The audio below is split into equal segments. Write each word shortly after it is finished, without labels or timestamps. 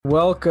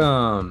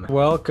Welcome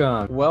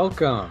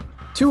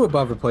to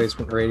Above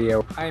Replacement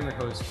Radio. I am your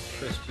host,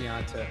 Chris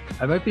Gianta.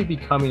 I might be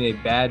becoming a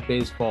bad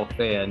baseball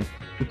fan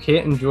who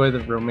can't enjoy the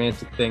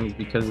romantic things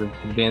because of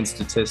advanced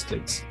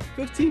statistics.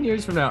 15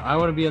 years from now, I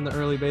want to be on the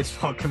early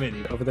baseball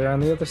committee. Over there on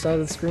the other side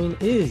of the screen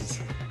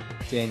is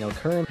Daniel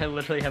Curran. I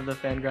literally have the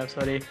Fangraphs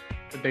hoodie,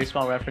 the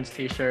baseball reference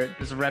t-shirt,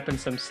 just repping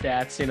some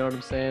stats, you know what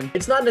I'm saying?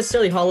 It's not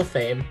necessarily Hall of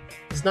Fame.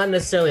 It's not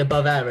necessarily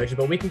above average,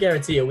 but we can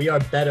guarantee you we are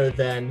better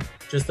than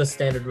just the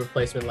standard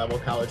replacement level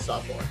college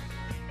sophomore.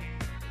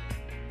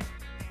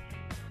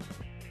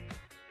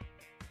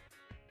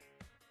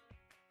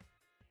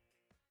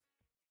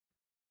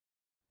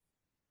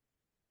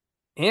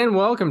 And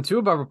welcome to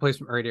Above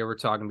Replacement Radio. We're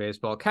talking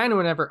baseball kind of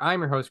whenever. I'm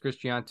your host, Chris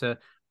Gianta.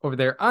 Over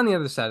there on the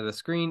other side of the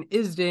screen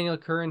is Daniel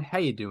Curran. How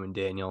you doing,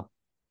 Daniel?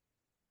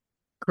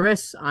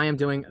 Chris, I am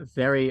doing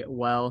very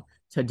well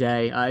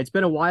today. It's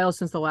been a while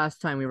since the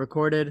last time we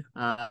recorded.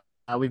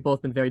 We've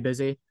both been very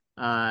busy.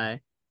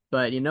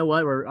 But you know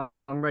what?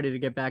 I'm ready to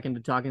get back into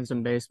talking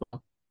some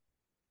baseball.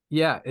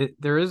 Yeah,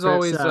 there is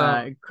Chris,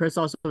 always Chris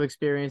also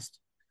experienced,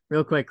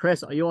 real quick,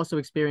 Chris, you also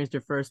experienced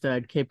your first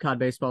Cape Cod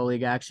Baseball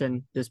League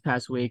action this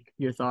past week.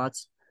 Your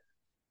thoughts?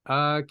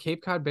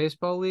 Cape Cod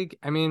Baseball League.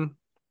 I mean,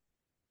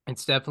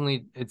 it's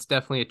definitely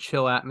a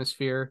chill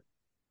atmosphere,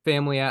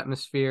 family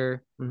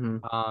atmosphere. Mm-hmm.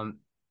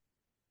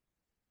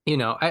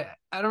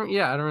 I don't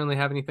really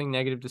have anything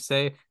negative to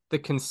say. The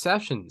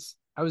concessions,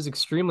 I was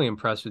extremely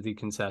impressed with the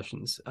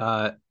concessions.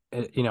 I'm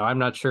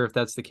not sure if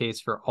that's the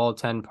case for all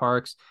 10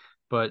 parks,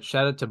 but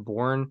shout out to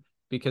Bourne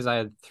because I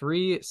had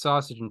 3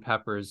 sausage and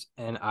peppers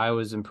and I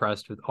was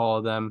impressed with all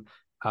of them.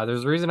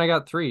 There's a reason I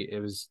got 3.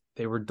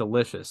 They were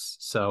delicious.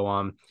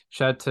 So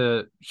shout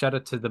out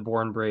to the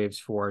Bourne Braves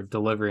for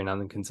delivering on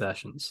the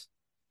concessions.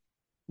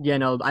 Yeah,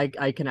 no,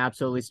 I can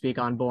absolutely speak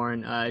on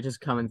Bourne. Just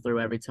coming through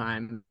every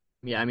time.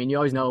 Yeah, I mean, you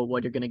always know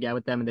what you're going to get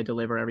with them, and they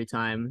deliver every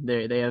time.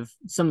 They have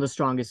some of the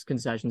strongest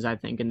concessions, I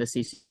think, in the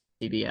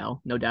CCBL,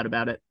 no doubt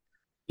about it.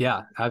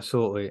 Yeah,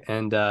 absolutely.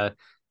 And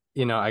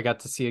I got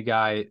to see a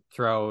guy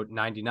throw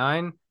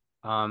 99.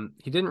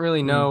 He didn't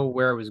really Mm, know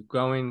where it was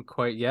going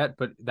quite yet,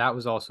 but that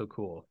was also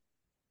cool.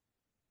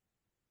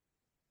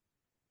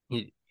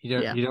 yeah.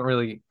 You don't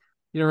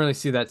really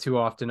see that too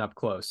often up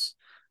close.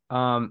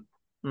 Hmm.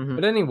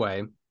 But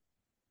anyway,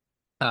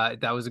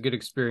 that was a good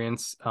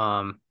experience.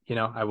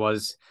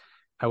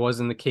 I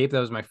was in the Cape. That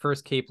was my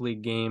first Cape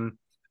League game.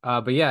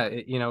 But yeah,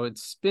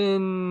 it's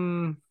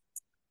been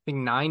I think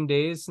 9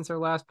 days since our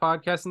last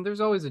podcast, and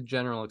there's always a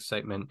general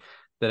excitement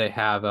that I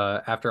have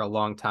after a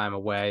long time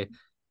away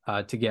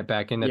to get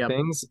back into Yep.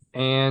 things.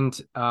 And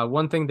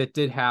one thing that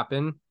did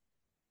happen,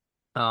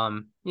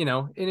 in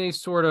a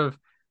sort of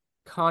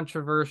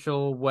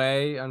controversial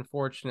way,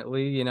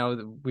 unfortunately,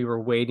 we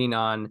were waiting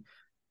on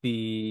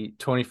the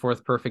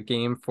 24th perfect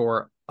game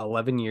for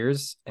 11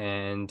 years,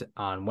 and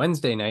on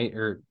Wednesday night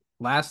or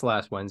last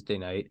Wednesday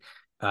night,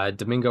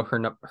 Domingo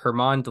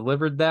German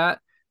delivered that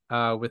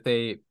with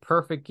a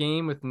perfect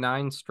game with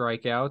 9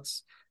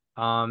 strikeouts.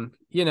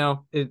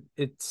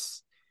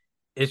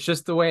 It's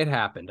just the way it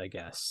happened, I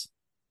guess.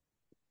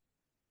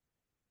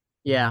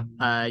 Yeah.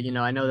 I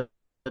know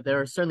that there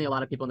are certainly a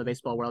lot of people in the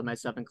baseball world,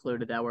 myself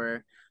included, that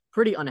were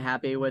pretty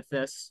unhappy with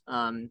this.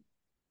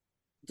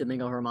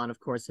 Domingo German, of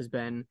course, has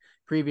been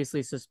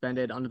previously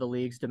suspended under the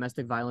league's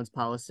domestic violence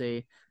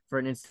policy for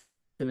an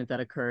incident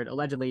that occurred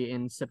allegedly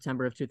in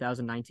September of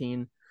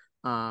 2019.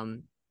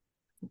 And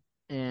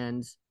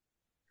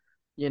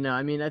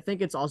I mean, I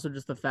think it's also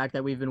just the fact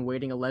that we've been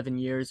waiting 11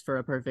 years for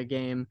a perfect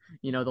game.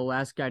 The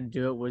last guy to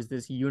do it was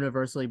this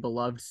universally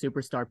beloved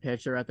superstar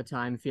pitcher at the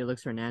time,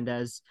 Felix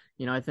Hernandez.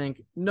 I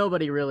think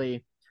nobody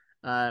really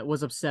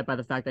was upset by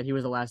the fact that he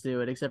was the last to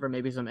do it, except for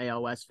maybe some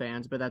AL West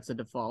fans, but that's a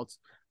default.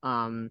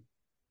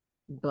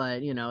 But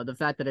the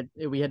fact that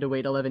we had to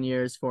wait 11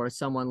 years for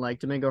someone like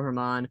Domingo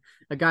German,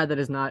 a guy that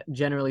is not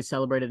generally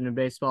celebrated in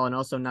baseball, and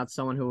also not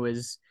someone who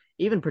is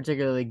even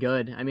particularly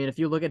good. I mean, if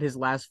you look at his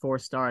last 4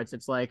 starts,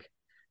 it's like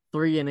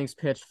 3 innings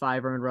pitched,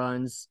 5 earned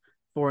runs,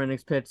 4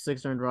 innings pitched,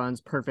 6 earned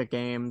runs, perfect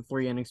game,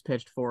 3 innings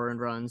pitched, 4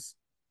 earned runs.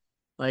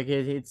 Like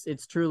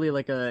it's truly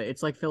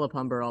it's like Philip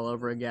Humber all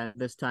over again.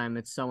 This time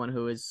it's someone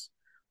who is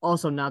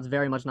also not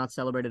very much not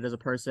celebrated as a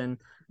person.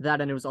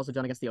 That, and it was also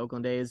done against the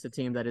Oakland A's, a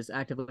team that is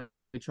actively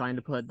trying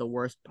to put the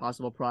worst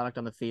possible product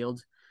on the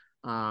field.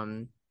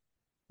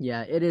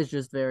 Yeah, it is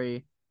just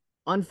very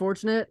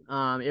unfortunate.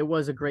 It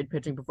was a great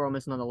pitching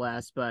performance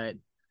nonetheless, but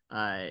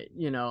a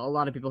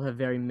lot of people have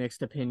very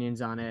mixed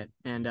opinions on it.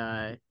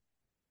 And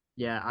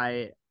yeah,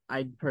 I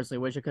personally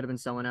wish it could have been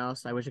someone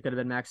else. I wish it could have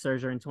been Max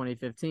Scherzer in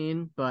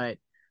 2015, but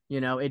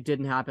it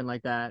didn't happen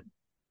like that.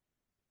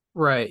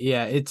 Right.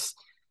 Yeah,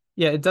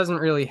 it doesn't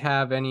really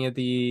have any of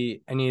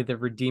the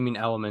redeeming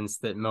elements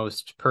that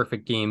most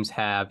perfect games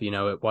have.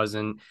 It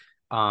wasn't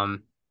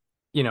um,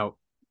 you know,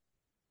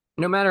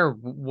 no matter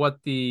what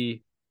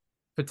the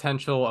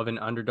potential of an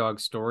underdog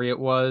story it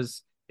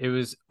was it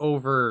was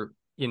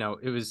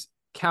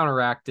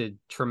counteracted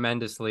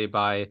tremendously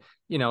by,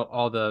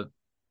 all the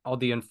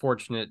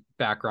unfortunate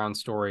background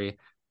story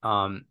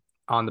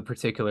on the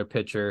particular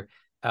pitcher.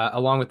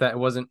 Along with that, it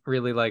wasn't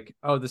really like,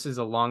 oh, this is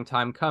a long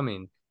time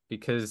coming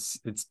because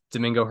it's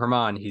Domingo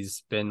German.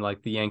 He's been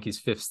like the Yankees'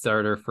 fifth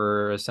starter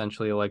for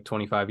essentially like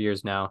 25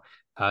 years now,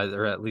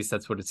 or at least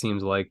that's what it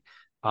seems like.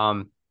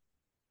 Um,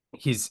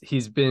 he's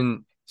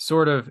been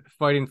sort of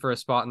fighting for a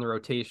spot in the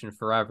rotation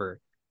forever.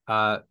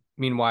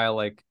 Meanwhile,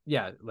 like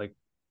yeah, like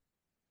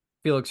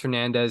Felix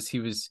Hernandez,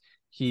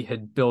 he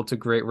had built a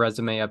great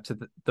resume up to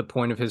the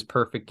point of his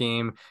perfect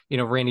game.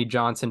 Randy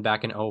Johnson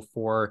back in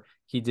 04,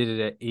 he did it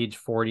at age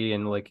 40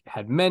 and like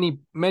had many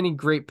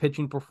great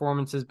pitching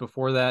performances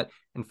before that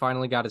and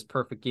finally got his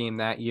perfect game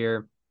that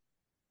year.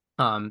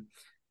 Um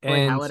Roy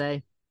and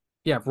Halladay.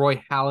 yeah,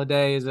 Roy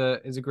Halladay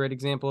is a great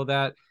example of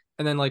that.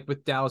 And then like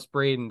with Dallas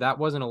Braden, that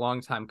wasn't a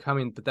long time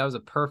coming, but that was a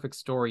perfect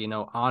story,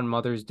 on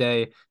Mother's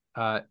Day,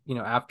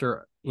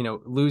 after,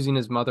 losing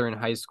his mother in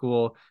high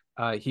school,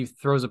 he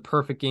throws a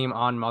perfect game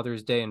on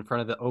Mother's Day in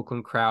front of the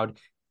Oakland crowd,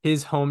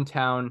 his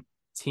hometown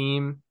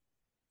team,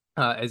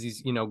 as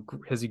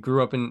he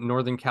grew up in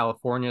Northern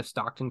California,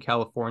 Stockton,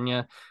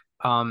 California.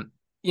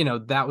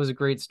 That was a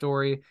great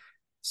story.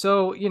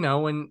 So,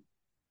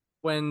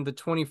 when the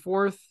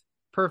 24th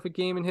perfect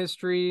game in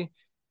history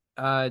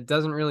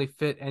doesn't really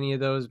fit any of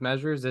those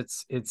measures,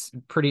 it's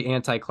pretty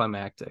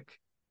anticlimactic.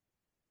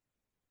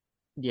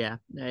 Yeah,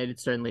 it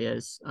certainly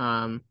is.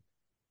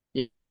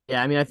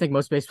 Yeah, I mean, I think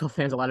most baseball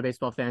fans, a lot of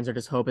baseball fans, are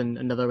just hoping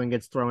another one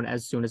gets thrown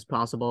as soon as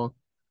possible.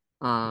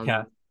 Um,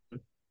 Yeah.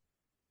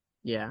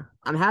 yeah,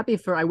 I'm happy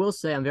for. I will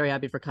say, I'm very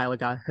happy for Kyle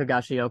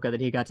Higashioka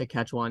that he got to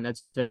catch one.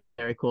 That's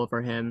very cool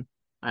for him.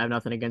 I have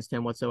nothing against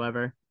him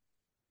whatsoever.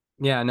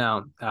 Yeah,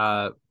 no.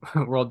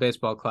 World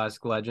Baseball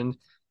Classic legend.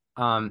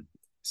 Um,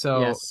 so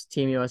Yes,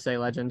 Team USA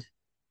legend.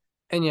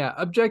 and yeah,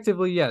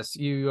 objectively, yes,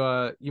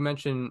 you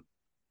mentioned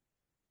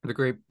the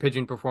great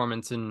pitching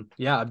performance, and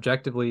yeah,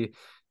 objectively,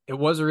 it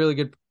was a really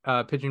good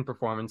pitching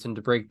performance. And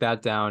to break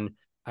that down,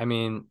 I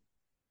mean,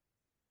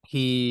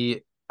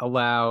 he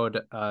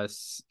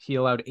he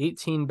allowed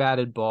 18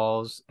 batted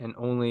balls, and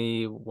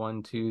only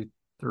one, two,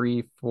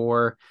 three,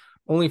 four,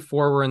 only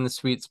four were in the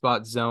sweet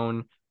spot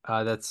zone.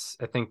 That's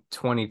I think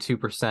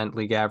 22%.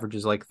 League average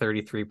is like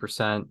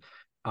 33%.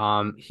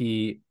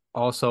 He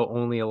also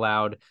only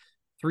allowed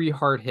three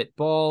hard hit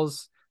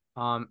balls.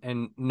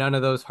 And none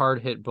of those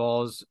hard hit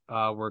balls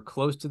were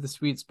close to the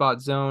sweet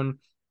spot zone.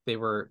 They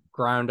were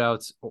ground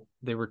outs.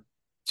 They were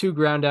two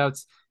ground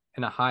outs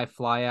and a high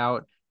fly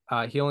out.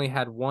 He only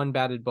had one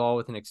batted ball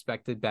with an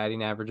expected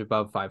batting average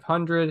above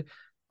 500.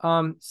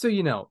 So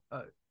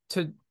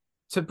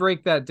to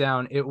break that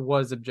down, it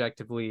was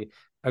objectively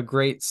a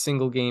great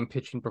single game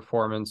pitching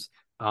performance.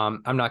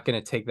 I'm not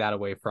going to take that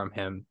away from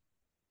him,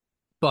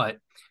 but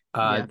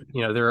Yeah,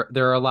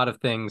 there are a lot of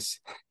things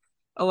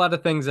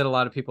that a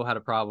lot of people had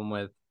a problem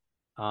with,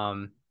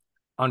 um,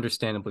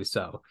 understandably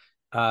so.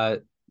 Uh,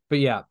 but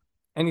yeah,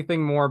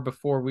 anything more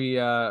before we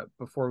want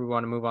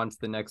to move on to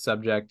the next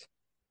subject?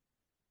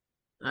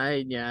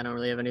 I don't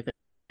really have anything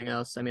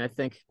else. I mean, I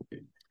think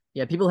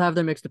yeah, people have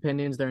their mixed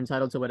opinions. They're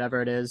entitled to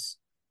whatever it is.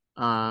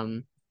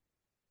 Um,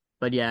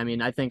 but yeah, I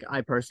mean, I think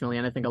I personally,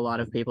 and I think a lot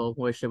of people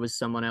wish it was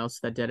someone else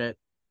that did it.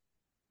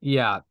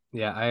 Yeah,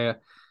 I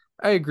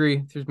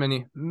agree. There's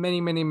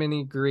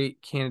many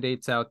great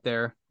candidates out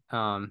there.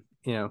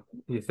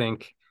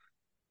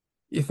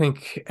 You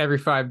think every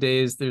 5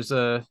 days there's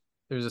a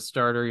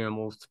starter.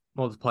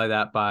 Multiply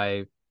that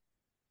by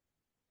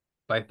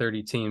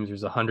 30 teams.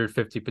 There's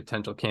 150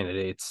 potential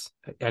candidates.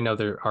 I know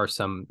there are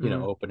some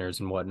Mm. openers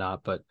and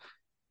whatnot, but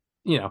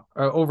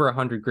over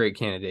 100 great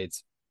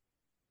candidates.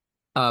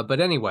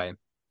 But anyway,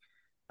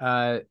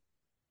 uh,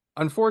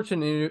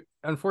 unfortunate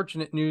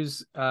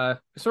news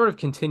sort of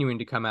continuing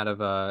to come out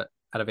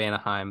of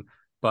Anaheim,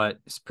 but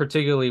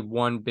particularly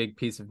one big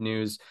piece of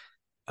news.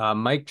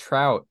 Mike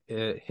Trout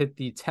hit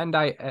the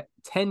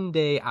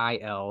 10-day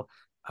IL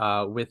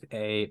with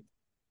a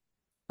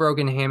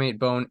broken hamate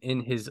bone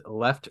in his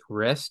left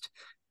wrist.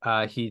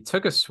 He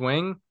took a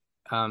swing.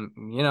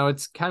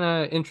 It's kind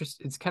of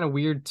it's kind of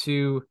weird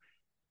to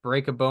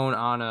break a bone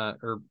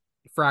or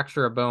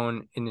fracture a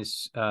bone in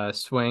his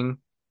swing.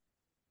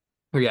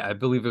 Or yeah, I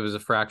believe it was a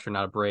fracture,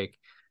 not a break.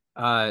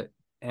 Uh,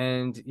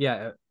 and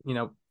yeah,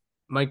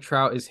 Mike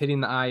Trout is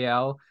hitting the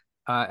IL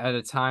at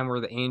a time where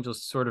the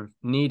Angels sort of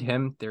need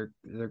him. They're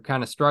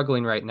kind of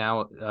struggling right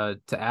now.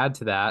 To add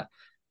to that,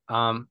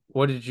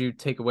 what did you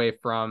take away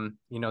from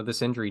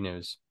this injury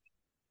news?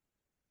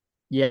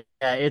 Yeah,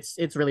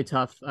 it's really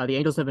tough. The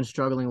Angels have been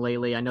struggling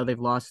lately. I know they've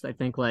lost, I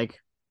think like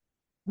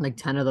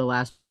 10 of the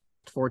last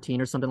 14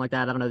 or something like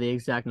that. I don't know the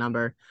exact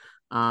number.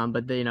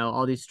 But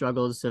all these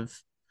struggles have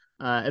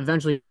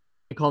eventually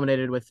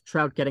culminated with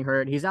Trout getting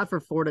hurt. He's out for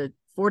 4 to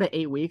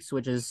 8 weeks,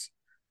 which is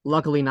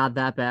luckily not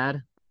that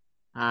bad.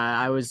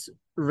 I was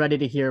ready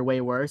to hear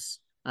way worse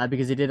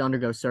because he did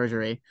undergo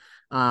surgery.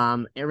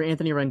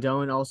 Anthony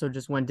Rendon also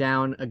just went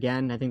down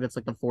again. I think that's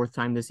like the fourth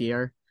time this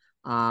year.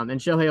 And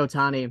Shohei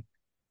Ohtani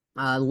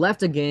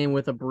left a game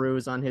with a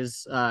bruise on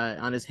his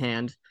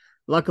hand.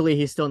 Luckily,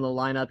 he's still in the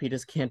lineup. He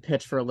just can't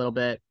pitch for a little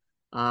bit.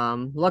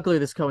 Luckily,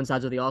 this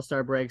coincides with the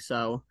All-Star break,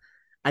 so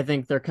I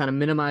think they're kind of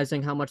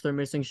minimizing how much they're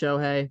missing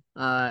Shohei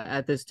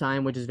at this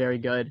time, which is very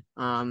good.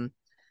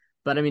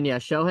 But I mean, yeah,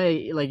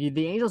 Shohei, like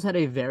the Angels had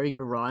a very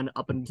good run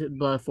up until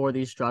before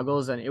these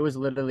struggles, and it was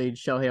literally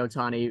Shohei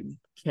Ohtani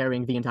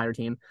carrying the entire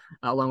team,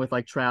 along with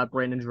like Trout,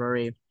 Brandon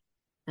Drury,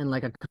 and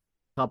like a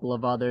couple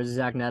of others,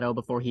 Zach Neto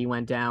before he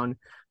went down.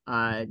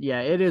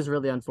 Yeah, it is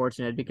really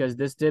unfortunate because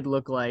this did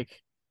look like,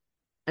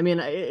 I mean,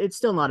 it's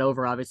still not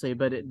over, obviously,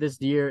 but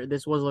this year,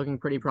 this was looking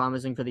pretty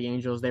promising for the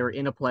Angels. They were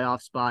in a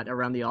playoff spot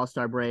around the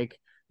All-Star break.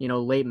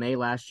 Late May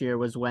last year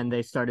was when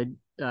they started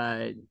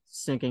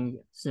sinking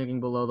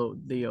below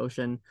the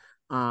ocean.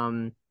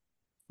 Um,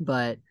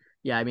 but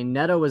yeah, I mean,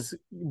 Neto was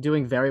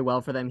doing very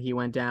well for them. He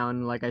went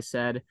down, like I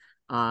said.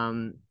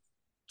 Um,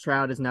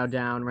 Trout is now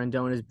down.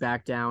 Rendon is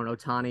back down.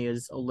 Ohtani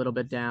is a little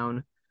bit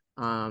down.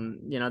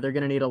 They're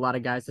going to need a lot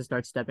of guys to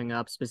start stepping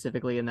up,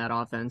 specifically in that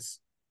offense.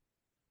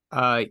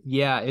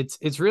 Yeah,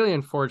 it's really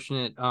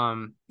unfortunate.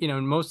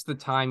 Most of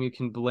the time you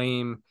can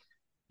blame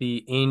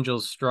the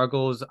Angels'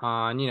 struggles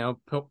on,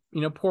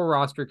 poor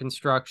roster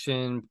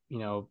construction,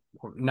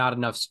 not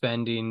enough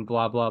spending,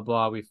 blah blah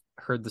blah. We've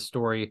heard the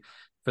story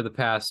for the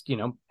past,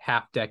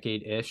 half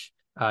decade ish,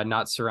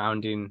 not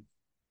surrounding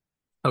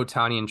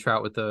Ohtani and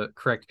Trout with the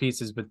correct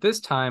pieces. But this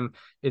time,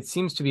 it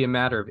seems to be a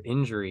matter of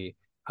injury,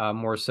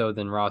 more so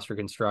than roster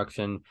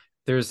construction.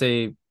 There's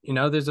a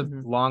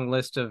Mhm. long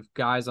list of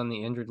guys on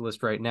the injured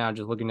list right now.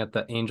 Just looking at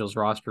the Angels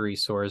roster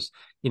resource,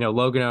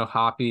 Logan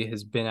O'Hoppe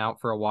has been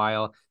out for a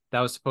while. That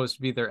was supposed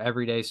to be their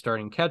everyday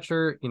starting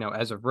catcher.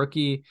 As a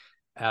rookie,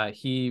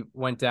 he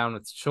went down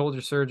with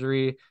shoulder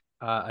surgery.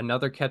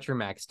 Another catcher,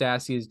 Max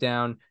Stassi, is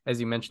down.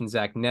 As you mentioned,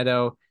 Zach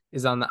Neto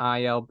is on the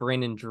IL.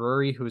 Brandon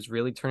Drury, who's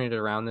really turning it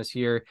around this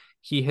year,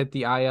 he hit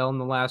the IL in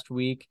the last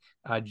week.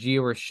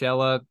 Gio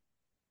Urshela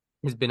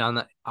has been on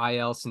the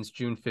IL since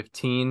June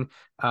 15.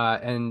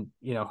 And,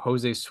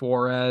 Jose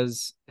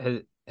Suarez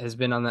has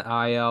been on the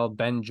IL.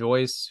 Ben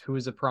Joyce, who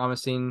is a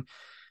promising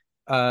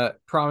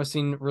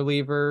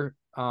reliever,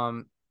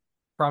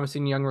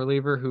 promising young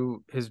reliever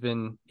who has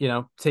been,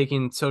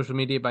 taking social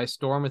media by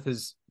storm with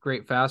his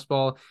great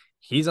fastball.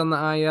 He's on the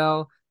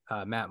IL.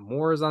 Matt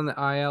Moore is on the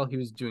IL. He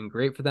was doing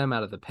great for them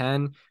out of the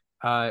pen.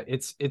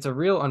 It's a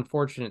real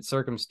unfortunate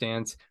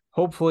circumstance.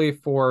 Hopefully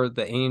for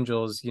the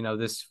Angels,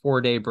 this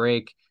 4-day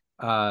break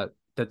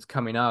that's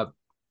coming up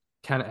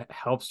kind of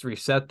helps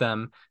reset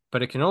them,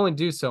 but it can only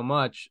do so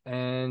much.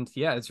 And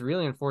yeah, it's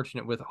really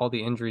unfortunate with all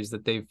the injuries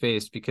that they've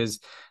faced because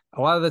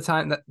a lot of the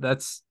time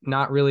that's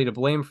not really to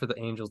blame for the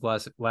Angels'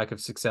 lack of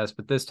success,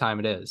 but this time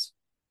it is.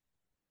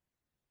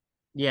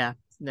 Yeah,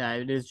 yeah,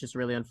 it is just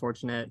really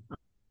unfortunate.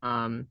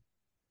 Um,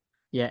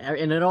 yeah,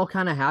 and it all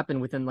kind of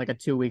happened within like a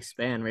 2 week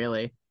span,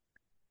 really.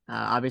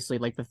 Obviously,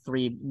 like the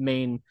three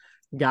main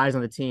guys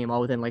on the team,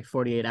 all within like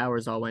 48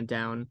 hours, all went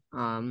down.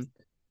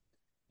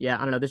 Yeah,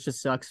 I don't know. This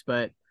just sucks,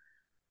 but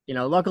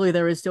luckily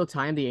there is still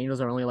time. The Angels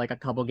are only like a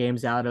couple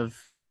games out of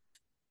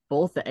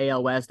both the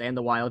AL West and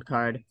the wild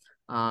card.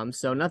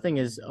 So nothing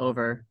is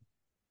over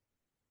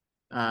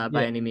by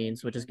Yeah, any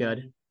means, which is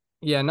good.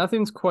 yeah,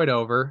 nothing's quite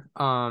over.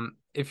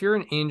 If you're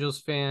an Angels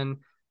fan,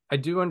 I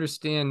do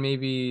understand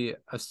maybe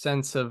a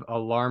sense of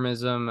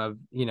alarmism of,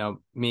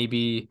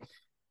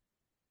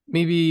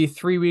 maybe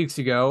 3 weeks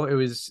ago, it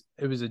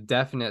was a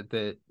definite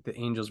that the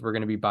Angels were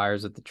going to be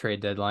buyers at the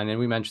trade deadline, and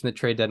we mentioned the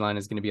trade deadline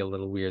is going to be a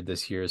little weird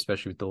this year,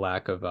 especially with the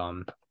lack of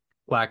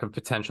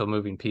potential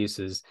moving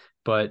pieces.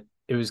 But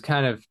it was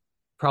kind of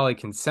probably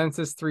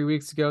consensus 3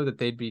 weeks ago that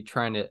they'd be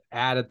trying to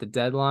add at the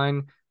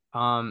deadline.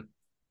 Um,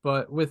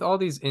 but with all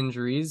these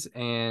injuries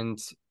and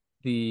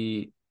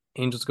the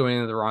Angels going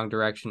in the wrong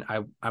direction,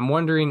 I'm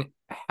wondering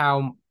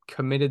how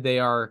committed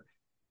they're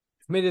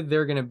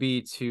going to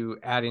be to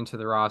adding to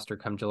the roster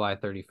come July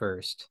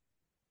 31st.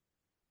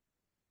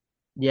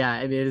 Yeah,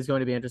 I mean, it is going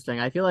to be interesting.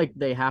 I feel like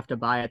they have to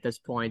buy at this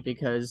point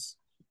because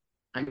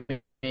I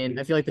mean,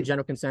 I feel like the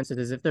general consensus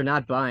is if they're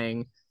not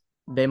buying,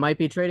 they might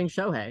be trading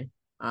Shohei.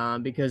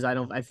 Because I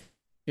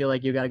feel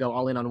like you got to go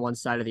all in on one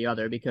side or the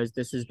other because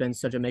this has been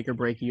such a make or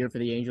break year for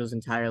the Angels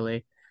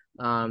entirely.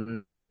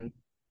 Um,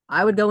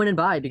 I would go in and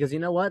buy because you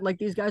know what? Like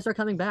these guys are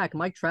coming back.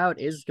 Mike Trout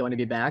is going to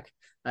be back.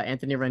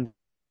 Anthony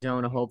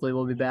Rendon hopefully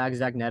will be back.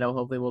 Zach Neto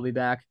hopefully will be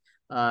back.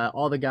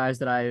 All the guys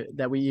that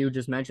you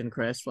just mentioned,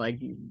 Chris. Like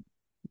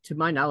to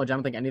my knowledge, I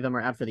don't think any of them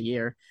are out for the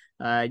year.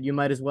 You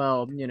might as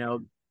well,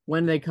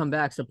 when they come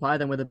back, supply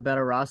them with a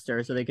better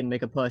roster so they can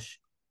make a push.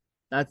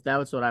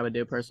 That's what I would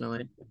do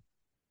personally.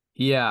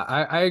 Yeah,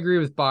 I agree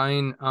with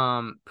buying,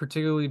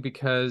 particularly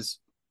because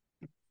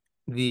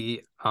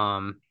the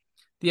um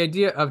the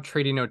idea of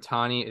trading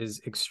Otani is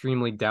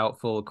extremely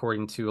doubtful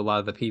according to a lot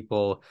of the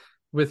people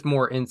with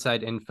more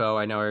inside info.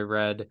 I know I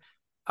read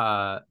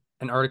uh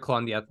an article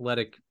on The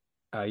Athletic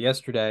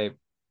yesterday,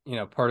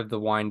 part of the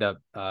wind up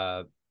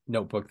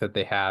notebook that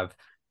they have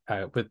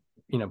with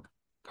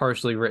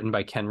partially written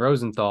by Ken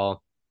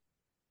Rosenthal.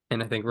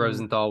 And I think Mhm.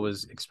 Rosenthal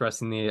was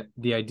expressing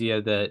the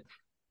idea that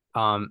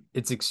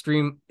it's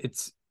extreme.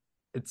 It's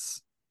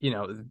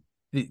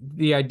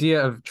the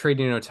idea of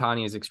trading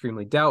Otani is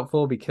extremely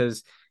doubtful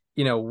because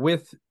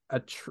with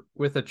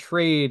with a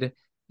trade,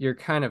 you're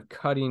kind of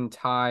cutting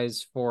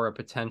ties for a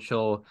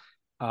potential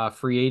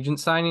free agent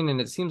signing, and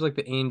it seems like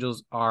the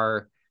Angels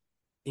are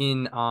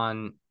in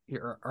on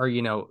are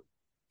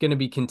going to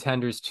be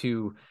contenders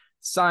to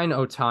sign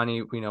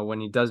Ohtani, when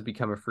he does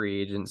become a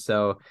free agent.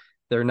 So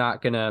they're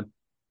not going to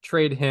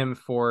trade him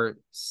for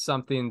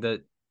something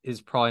that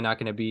is probably not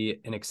going to be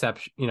an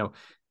exception,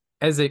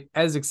 as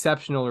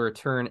exceptional a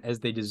return as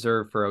they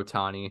deserve for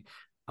Ohtani.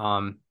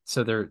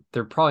 So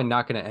they're probably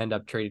not going to end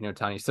up trading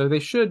Ohtani. So they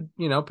should,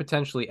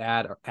 potentially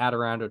add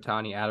around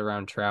Ohtani, add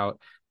around Trout.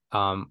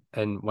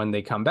 And when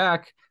they come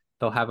back,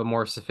 they'll have a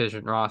more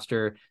sufficient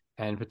roster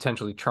and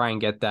potentially try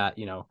and get that,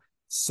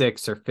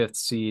 sixth or fifth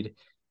seed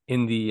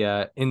in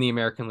the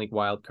American League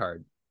wild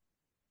card.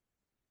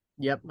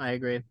 Yep, I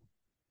agree.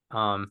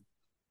 Um,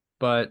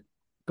 but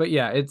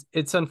yeah,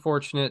 it's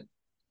unfortunate.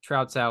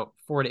 Trout's out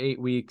 4 to 8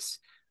 weeks.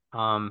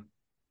 Um,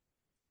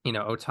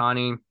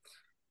 Ohtani,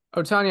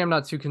 I'm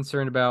not too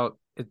concerned about.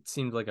 It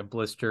seemed like a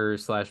blister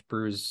slash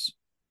bruise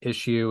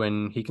issue,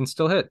 and he can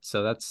still hit.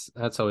 So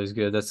that's always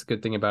good. That's the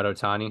good thing about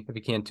Ohtani. If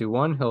he can't do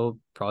one, he'll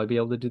probably be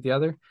able to do the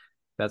other.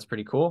 That's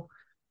pretty cool.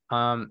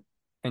 And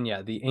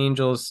the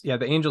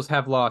Angels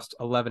have lost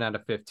 11 out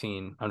of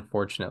 15,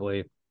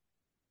 unfortunately.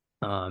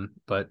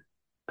 But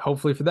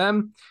hopefully for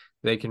them,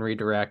 they can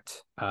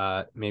redirect.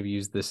 Maybe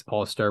use this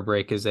All-Star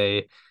break as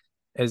a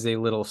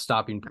little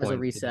stopping As a point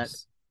reset.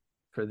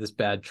 for this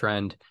bad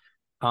trend.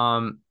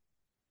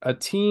 A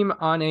team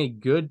on a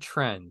good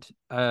trend,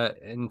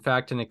 in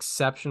fact, an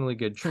exceptionally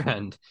good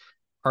trend,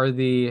 are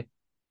the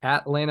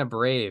Atlanta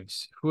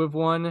Braves, who have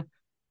won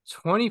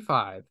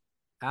 25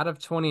 out of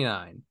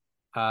 29,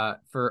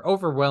 for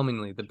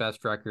overwhelmingly the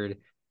best record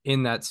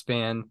in that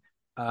span.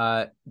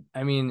 I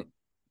mean,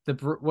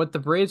 what the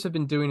Braves have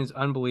been doing is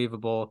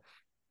unbelievable.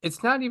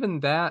 It's not even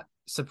that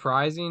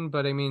surprising,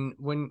 but I mean,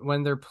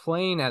 when they're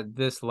playing at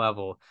this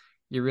level,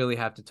 you really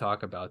have to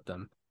talk about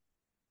them.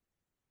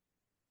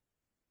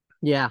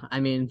 Yeah, I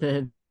mean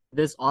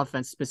this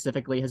offense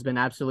specifically has been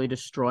absolutely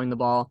destroying the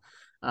ball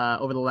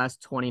over the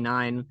last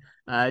 29.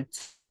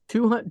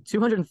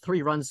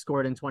 203 runs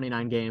scored in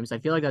 29 games. I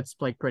feel like that's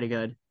like pretty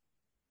good.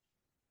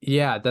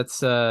 Yeah, that's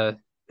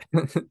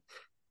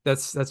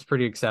that's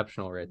pretty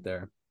exceptional right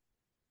there.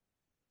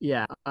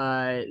 Yeah.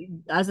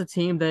 As a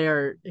team, they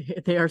are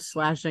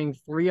slashing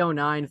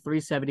 309,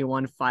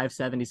 371,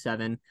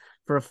 577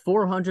 for a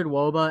 400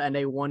 WOBA and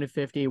a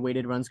 150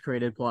 weighted runs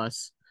created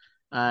plus.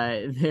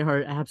 They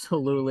are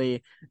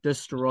absolutely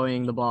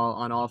destroying the ball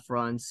on all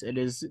fronts. It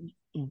is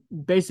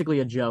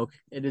basically a joke.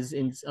 It is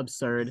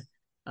absurd.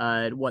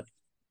 What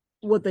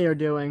they are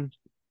doing.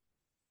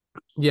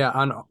 Yeah,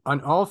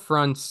 on all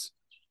fronts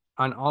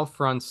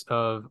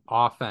of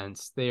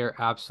offense, they are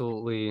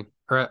absolutely,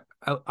 or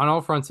on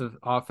all fronts of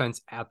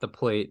offense at the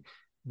plate,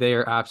 they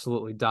are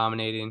absolutely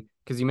dominating.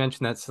 Because you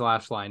mentioned that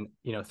slash line,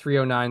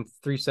 309,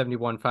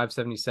 371,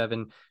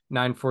 577,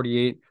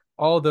 948.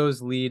 All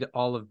those lead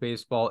all of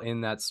baseball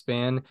in that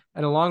span.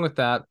 And along with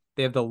that,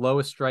 they have the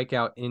lowest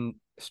strikeout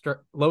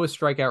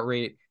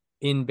rate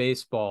in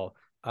baseball.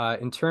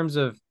 In terms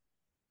of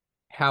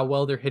how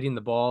well they're hitting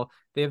the ball,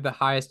 they have the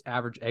highest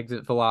average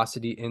exit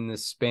velocity in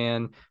this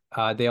span.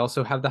 They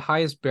also have the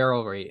highest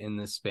barrel rate in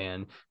this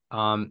span.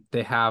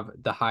 They have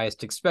the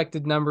highest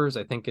expected numbers.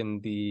 I think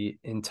in the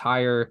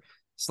entire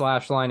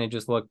slash line, I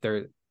just looked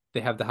there.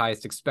 They have the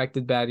highest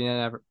expected batting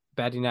average.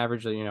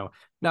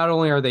 Not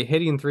only are they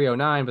hitting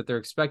 309, but they're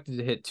expected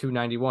to hit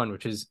 291,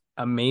 which is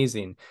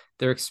amazing.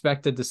 They're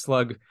expected to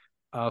slug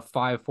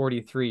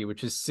 543,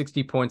 which is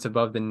 60 points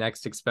above the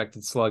next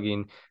expected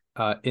slugging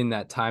in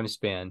that time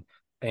span.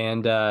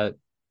 And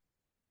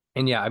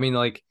yeah, I mean,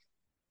 like,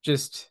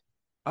 just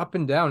up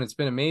and down, it's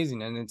been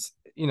amazing. And it's,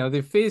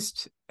 they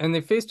faced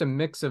a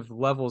mix of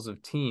levels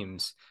of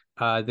teams.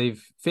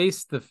 They've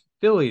faced the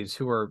Phillies,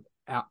 who are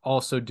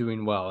also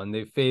doing well, and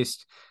they've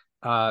faced,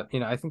 I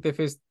think they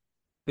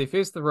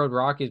faced the Road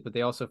Rockies, but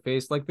they also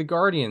faced like the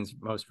Guardians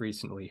most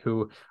recently,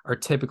 who are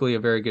typically a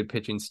very good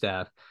pitching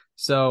staff.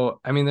 So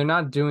I mean, they're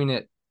not doing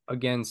it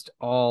against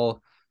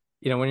all,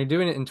 when you're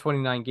doing it in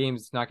 29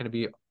 games, it's not going to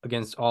be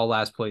against all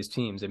last place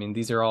teams. I mean,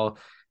 these are all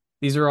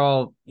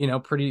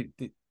pretty,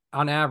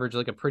 on average,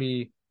 like a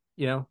pretty,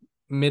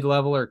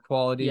 mid-level or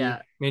quality Yeah. Uh,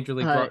 major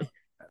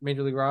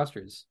league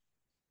rosters.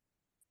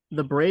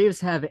 the Braves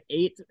have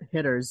 8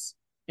 hitters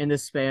in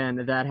this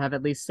span that have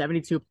at least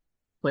 72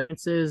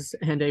 appearances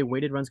and a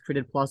weighted runs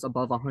created plus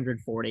above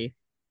 140,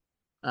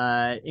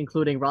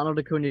 including Ronald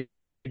Acuna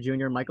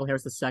Jr., Michael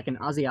Harris II,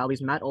 Ozzie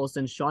Albies, Matt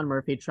Olson, Sean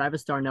Murphy,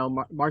 Travis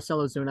d'Arnaud, Marcell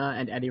Ozuna,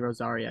 and Eddie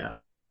Rosario.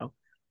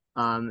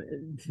 Um,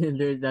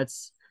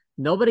 that's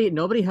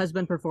nobody has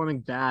been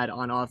performing bad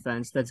on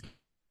offense that's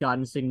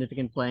gotten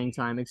significant playing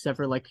time, except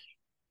for like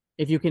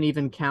if you can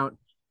even count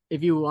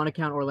if you want to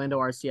count Orlando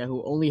Arcia,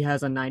 who only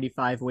has a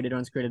 95 weighted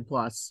runs created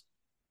plus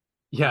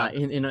Yeah,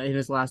 in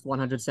his last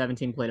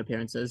 117 plate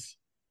appearances.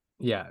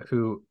 yeah,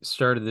 who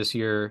started this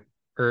year,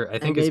 or I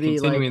And think is maybe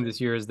like continuing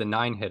this year as the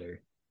nine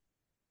hitter.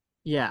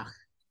 yeah,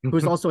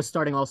 who's also a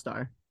starting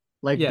all-star,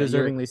 like Yeah, you're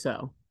deservingly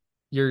so.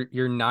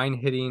 you're nine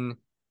hitting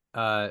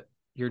uh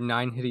your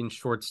 9 hitting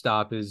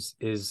shortstop is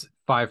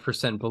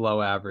 5%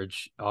 below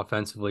average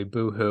offensively.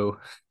 Boo hoo.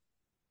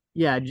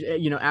 Yeah,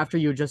 after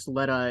you just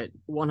let a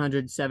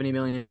 $170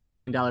 million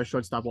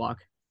shortstop walk.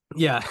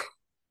 Yeah,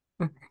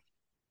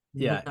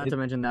 yeah. Not to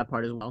mention that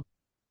part as well.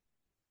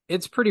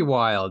 It's pretty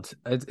wild.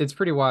 It's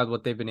pretty wild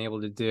what they've been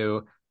able to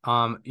do.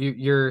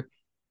 You're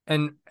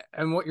and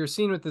and what you're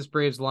seeing with this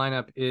Braves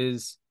lineup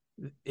is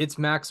its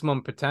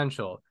maximum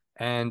potential,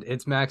 and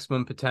its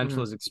maximum potential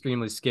Mhm. is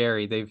extremely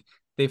scary.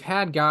 They've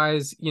had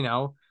guys, in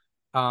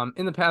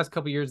the past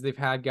couple years, they've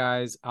had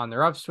guys on their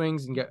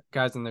upswings and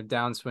guys on their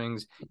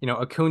downswings.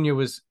 Acuna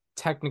was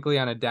technically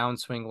on a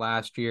downswing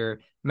last year.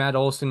 Matt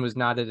Olson was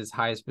not at his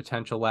highest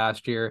potential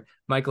last year.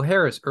 Michael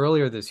Harris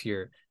earlier this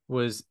year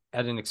was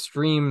at an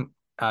extreme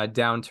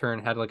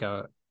downturn, had like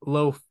a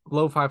low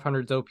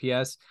 500s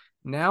OPS.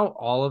 Now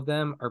all of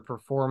them are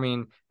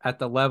performing at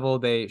the level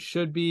they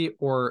should be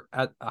or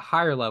at a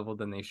higher level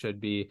than they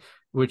should be,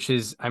 which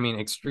is, I mean,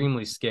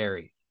 extremely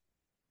scary.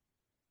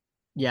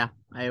 Yeah,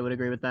 I would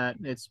agree with that.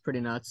 It's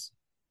pretty nuts.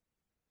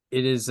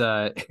 It is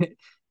it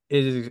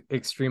is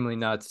extremely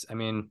nuts. I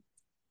mean,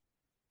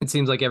 it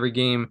seems like every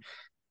game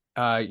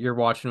you're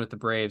watching with the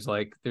Braves,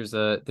 like there's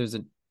a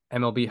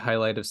MLB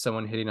highlight of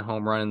someone hitting a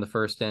home run in the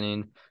first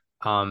inning.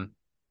 Um,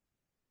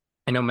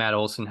 I know Matt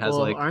Olson has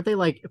Well, like aren't they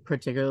like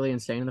particularly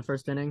insane in the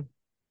first inning?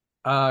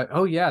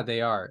 oh yeah,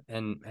 they are.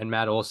 And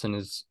Matt Olson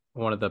is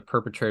one of the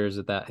perpetrators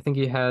of that. I think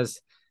he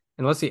has,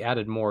 unless he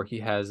added more, he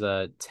has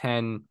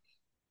 10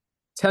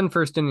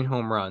 first inning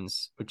home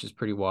runs, which is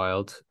pretty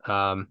wild.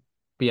 But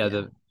yeah,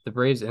 Yeah, the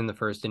Braves in the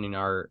first inning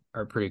are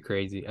pretty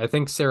crazy. I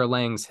think Sarah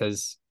Langs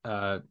has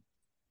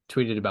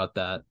tweeted about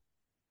that.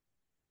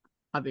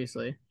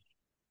 obviously.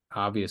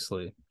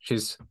 Obviously,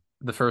 she's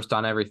the first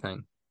on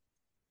everything.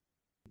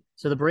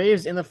 So the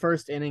Braves in the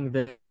first inning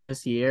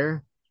this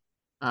year,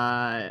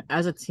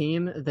 as a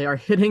team, they are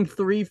hitting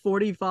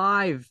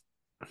 345.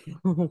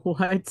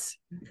 What?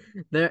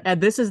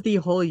 And this is the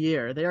whole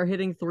year. They are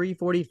hitting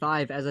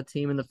 345 as a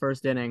team in the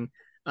first inning.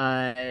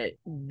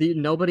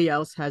 Nobody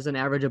else has an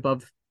average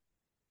above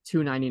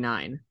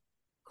 299.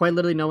 Quite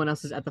literally, no one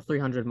else is at the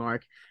 300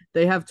 mark.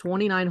 They have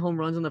 29 home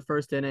runs in the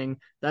first inning.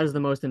 That is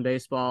the most in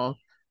baseball.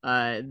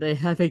 They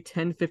have a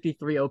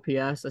 1053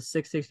 OPS, a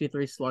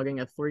 663 slugging,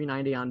 a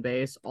 390 on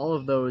base. All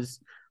of those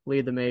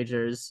lead the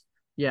majors.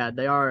 Yeah,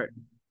 they are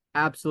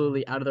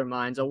absolutely out of their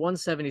minds. A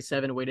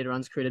 177 weighted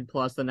runs created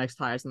plus. The next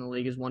highest in the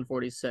league is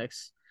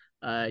 146.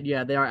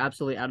 Yeah, they are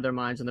absolutely out of their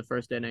minds in the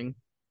first inning.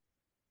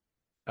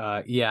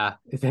 Yeah,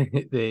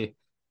 they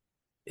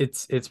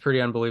it's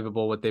pretty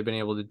unbelievable what they've been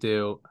able to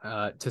do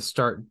to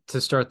start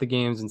the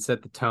games and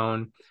set the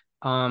tone.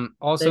 They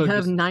Also have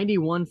just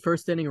 91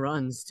 first inning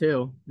runs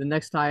too. The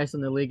next highest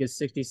in the league is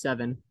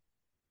 67.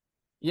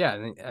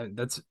 yeah,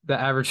 that's the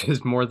average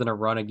is more than a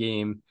run a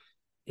game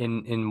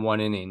in one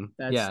inning.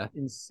 That's Yeah.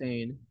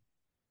 insane.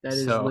 That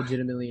is So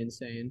legitimately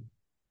insane.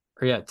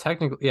 or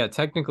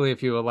technically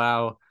if you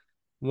allow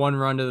one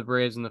run to the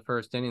Braves in the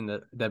first inning,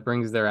 that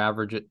brings their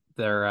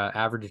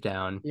average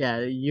down. Yeah,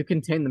 you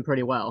contain them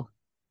pretty well.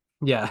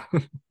 Yeah.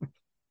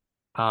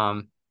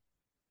 Um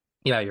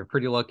yeah, you're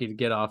pretty lucky to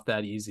get off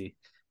that easy.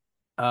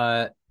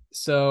 Uh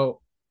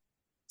so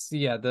so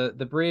yeah,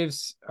 the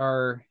Braves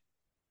are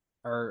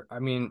I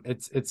mean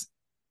it's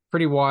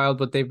pretty wild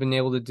what they've been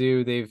able to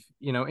do. They've,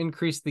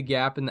 increased the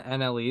gap in the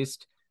NL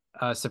East.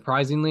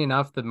 Surprisingly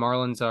enough, the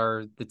Marlins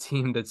are the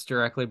team that's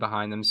directly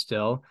behind them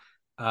still.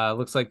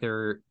 Looks like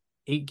they're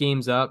 8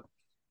 games up,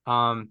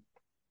 um,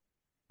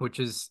 which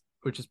is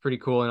pretty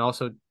cool. And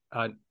also,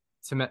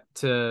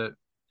 to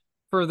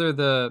further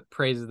the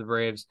praise of the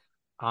Braves,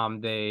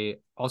 they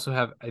also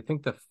have, I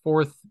think, the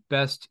fourth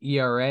best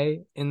ERA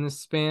in this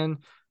span.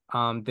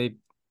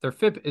 Their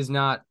FIP is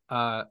not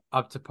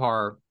up to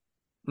par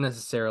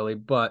necessarily,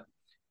 but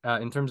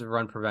in terms of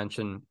run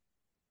prevention,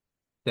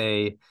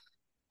 they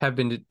have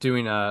been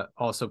doing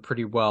also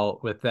pretty well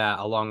with that,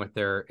 along with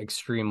their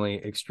extremely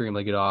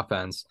good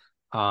offense.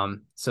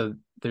 So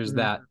there's Mhm.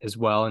 that as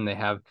well, and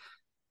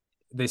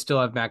they still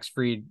have Max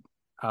Fried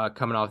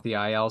coming off the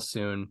IL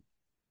soon,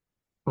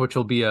 which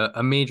will be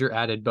a major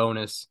added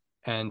bonus,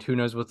 and who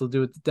knows what they'll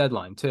do with the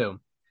deadline too.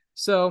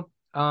 So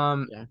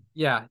Yeah.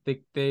 yeah,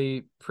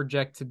 they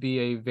project to be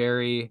a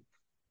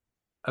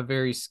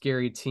very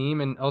scary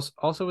team, and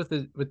also with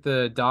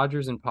the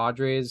Dodgers and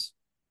Padres,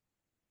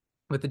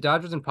 with the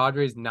Dodgers and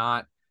Padres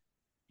not,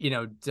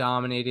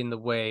 dominating the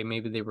way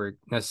maybe they were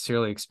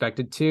necessarily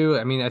expected to.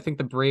 I mean, I think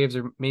the Braves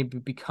are maybe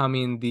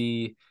becoming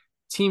the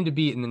team to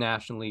beat in the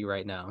National League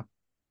right now.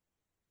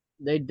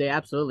 They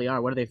absolutely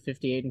are. What are they,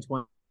 58 and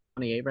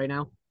 28 right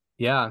now?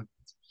 Yeah,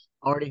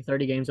 Already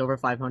 30 games over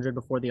 500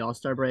 before the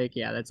All-Star break.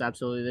 Yeah, that's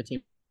absolutely the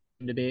team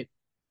to beat.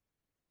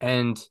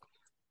 and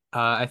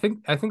I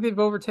think they've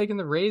overtaken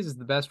the Rays as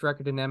the best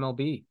record in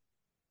MLB.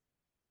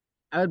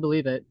 I would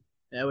believe it.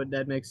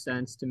 That makes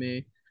sense to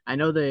me. I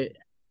know they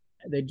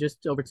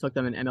just overtook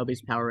them in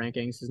MLB's power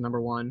rankings as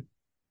number one.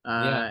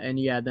 Yeah, And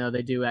yeah, no,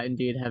 they do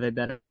indeed have a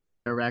better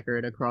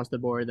record across the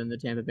board than the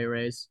Tampa Bay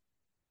Rays.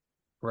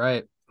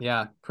 right.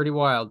 Yeah, pretty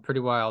wild, pretty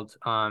wild.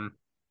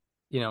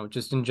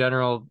 Just in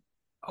general,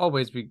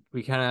 always we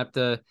kind of have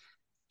to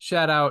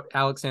shout out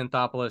Alex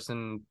Anthopoulos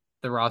and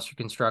the roster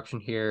construction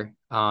here.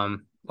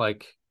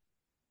 Like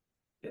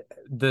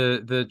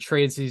the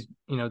trades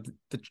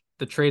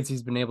the trades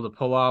he's been able to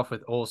pull off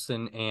with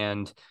Olsen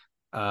and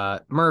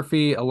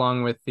Murphy,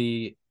 along with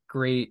the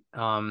great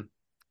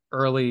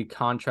early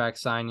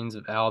contract signings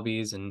of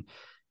Albies and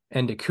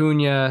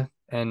Acuna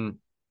and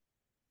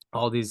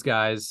all these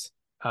guys,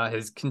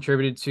 has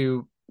contributed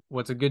to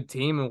what's a good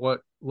team and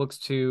what looks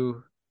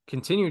to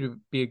continue to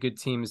be a good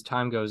team as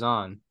time goes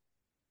on.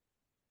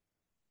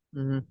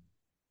 Mm-hmm. Um,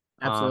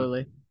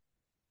 Absolutely.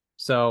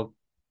 so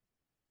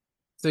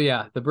So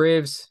yeah, the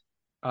Braves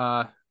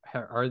are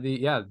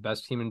the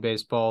best team in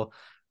baseball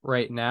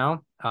right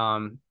now,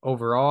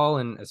 overall,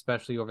 and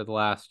especially over the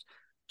last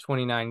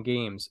 29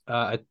 games.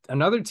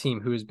 Another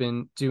team who has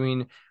been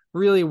doing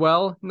really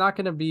well, not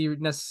going to be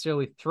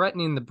necessarily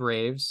threatening the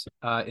Braves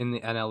in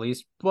the NL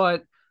East,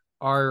 but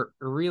are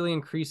really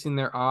increasing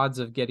their odds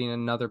of getting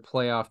another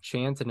playoff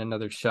chance and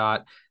another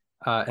shot,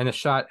 and a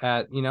shot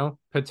at,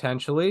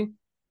 potentially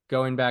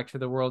going back to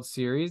the World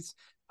Series.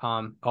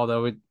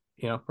 Although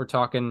we're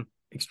talking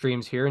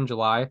extremes here in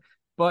July,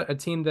 but a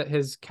team that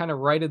has kind of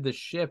righted the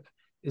ship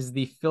is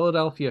the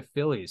Philadelphia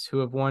Phillies, who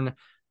have won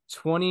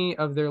 20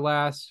 of their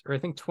last, or I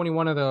think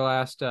 21 of their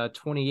last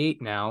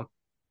 28 now,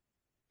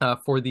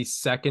 for the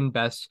second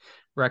best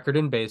record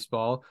in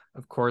baseball.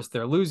 Of course,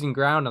 they're losing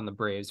ground on the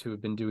Braves, who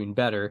have been doing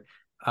better,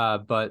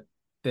 but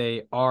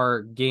they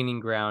are gaining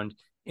ground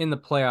in the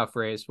playoff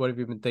race. What have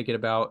you been thinking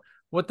about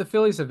what the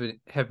Phillies have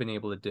been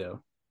able to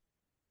do?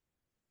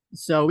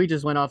 So we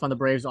just went off on the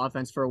Braves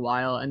offense for a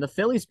while, and the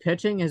Phillies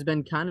pitching has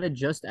been kind of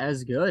just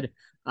as good.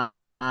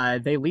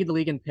 They lead the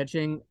league in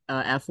pitching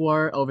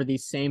FWAR over the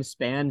same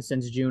span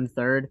since June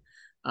 3rd.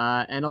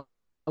 And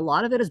a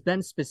lot of it has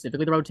been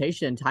specifically the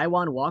rotation.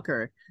 Taijuan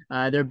Walker,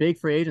 their big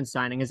free agent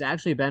signing, has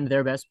actually been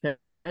their best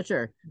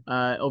pitcher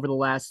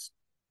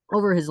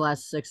over his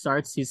last six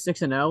starts. He's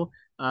 6-0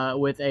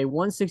 with a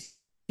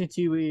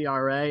 1.62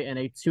 ERA and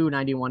a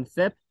 2.91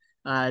 FIP.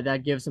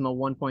 That gives him a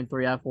 1.3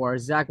 FWAR.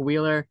 Zach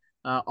Wheeler,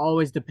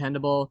 always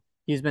dependable.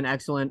 He's been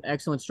excellent,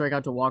 excellent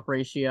strikeout to walk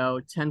ratio,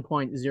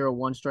 10.01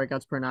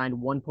 strikeouts per nine,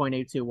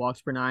 1.82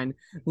 walks per nine,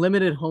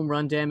 limited home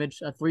run damage,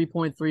 a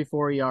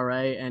 3.34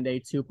 ERA, and a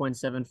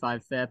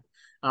 2.75 FIP.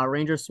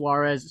 Ranger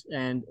Suarez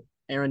and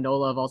Aaron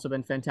Nola have also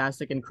been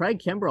fantastic, and Craig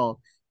Kimbrell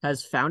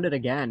has found it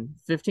again.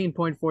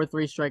 15.43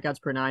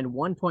 strikeouts per nine,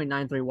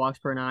 1.93 walks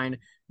per nine,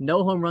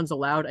 no home runs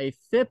allowed, a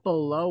FIP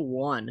below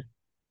one.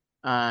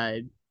 Uh,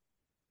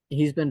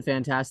 he's been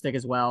fantastic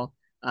as well.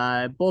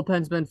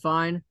 Bullpen's been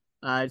fine.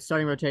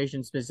 Starting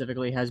rotation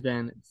specifically has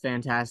been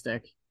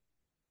fantastic.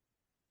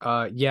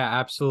 Yeah,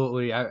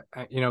 absolutely.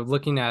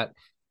 Looking at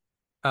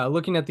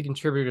the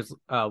contributors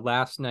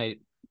last night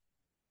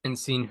and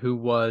seeing who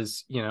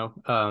was,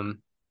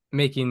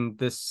 making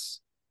this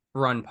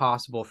run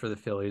possible for the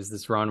Phillies,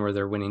 this run where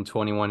they're winning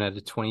 21 out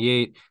of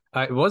 28.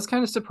 It was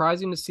kind of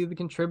surprising to see the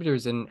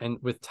contributors, and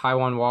with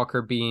Taijuan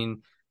Walker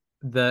being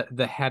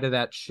the head of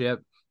that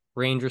ship,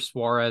 Ranger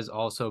Suarez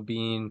also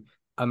being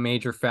a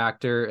major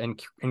factor,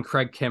 and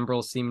Craig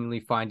Kimbrell seemingly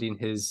finding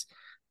his,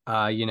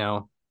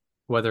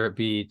 whether it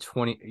be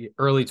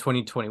early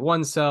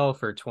 2021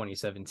 self or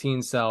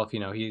 2017 self,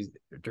 he's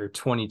or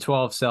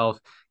 2012 self.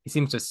 He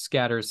seems to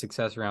scatter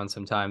success around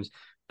sometimes,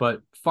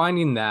 but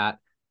finding that,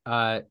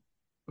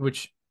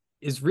 which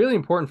is really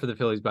important for the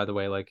Phillies, by the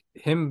way, like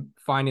him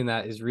finding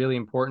that is really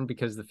important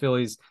because the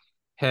Phillies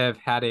have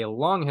had a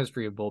long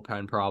history of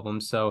bullpen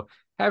problems. So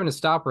having a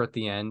stopper at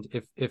the end,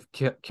 if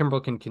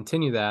Kimbrell can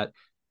continue that,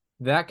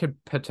 that could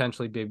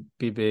potentially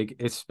be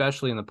big,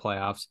 especially in the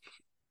playoffs.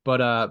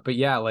 But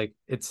yeah, like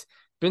it's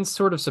been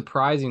sort of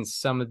surprising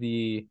some of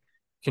the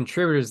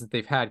contributors that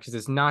they've had, because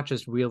it's not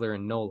just Wheeler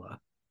and Nola.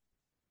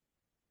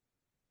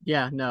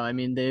 Yeah, no, I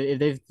mean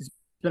they've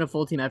been a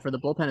full team effort. The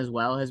bullpen as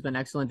well has been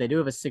excellent. They do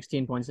have a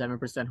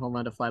 16.7% home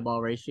run to fly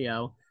ball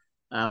ratio,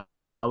 uh,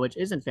 which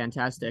isn't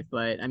fantastic,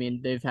 but I mean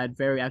they've had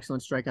very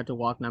excellent strikeout to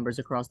walk numbers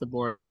across the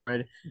board.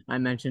 I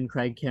mentioned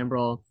Craig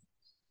Kimbrell.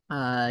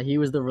 He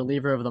was the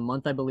reliever of the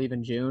month, I believe,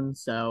 in June.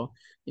 So,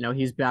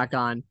 he's back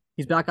on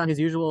his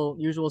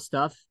usual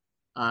stuff.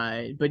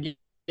 But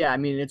yeah, I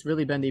mean, it's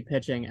really been the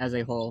pitching as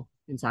a whole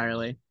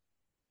entirely.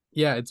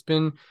 Yeah, it's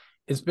been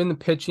the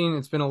pitching,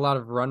 it's been a lot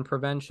of run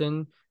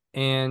prevention.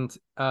 And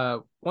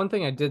one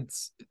thing I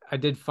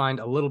did find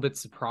a little bit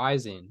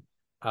surprising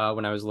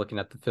when I was looking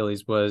at the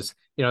Phillies was,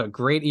 a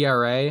great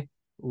ERA,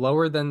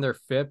 lower than their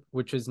FIP,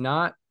 which is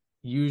not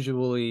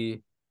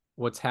usually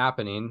what's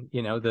happening.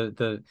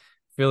 The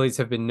Phillies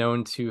have been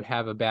known to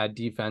have a bad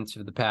defense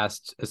for the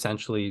past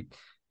essentially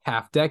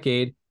half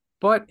decade,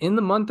 but in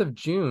the month of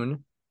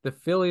June, the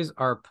Phillies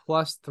are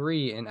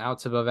 +3 in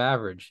outs above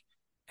average.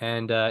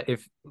 And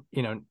if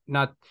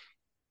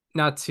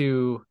not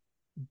to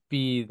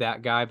be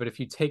that guy, but if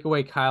you take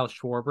away Kyle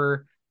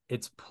Schwarber,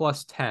 it's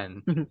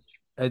 +10.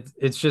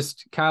 It's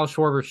just Kyle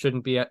Schwarber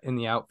shouldn't be in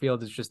the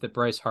outfield. It's just that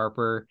Bryce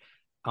Harper,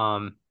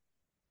 um,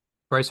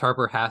 Bryce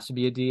Harper has to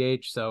be a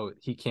DH, so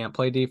he can't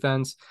play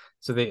defense.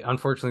 So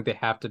unfortunately they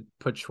have to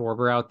put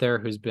Schwarber out there,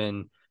 who's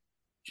been,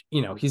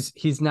 he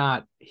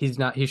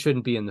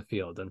shouldn't be in the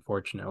field,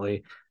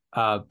 unfortunately.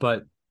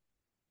 But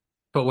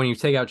when you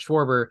take out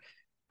Schwarber,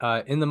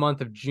 in the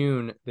month of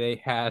June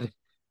they had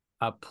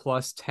a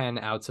plus 10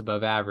 outs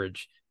above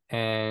average.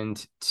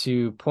 And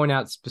to point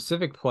out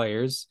specific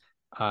players,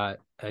 I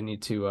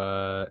need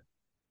to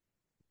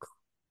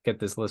get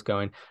this list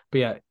going. But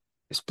yeah,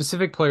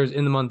 specific players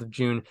in the month of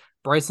June.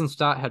 Bryson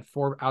Stott had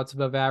 4 outs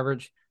above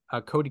average.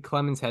 Cody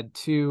Clemens had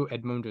 2.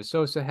 Edmundo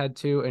Sosa had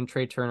 2. And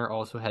Trey Turner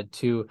also had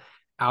 2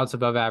 outs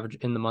above average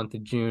in the month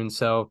of June.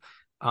 So,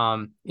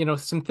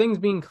 some things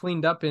being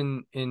cleaned up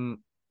in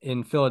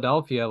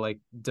Philadelphia, like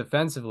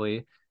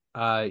defensively.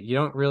 You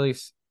don't really,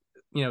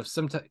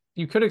 sometimes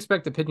you could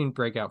expect a pitching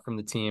breakout from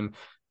the team,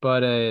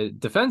 but a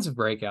defensive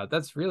breakout,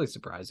 that's really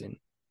surprising.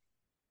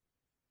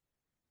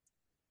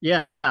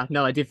 Yeah,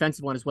 no, a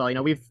defensive one as well.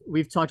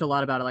 We've talked a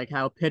lot about it, like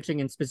how pitching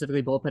and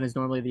specifically bullpen is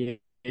normally the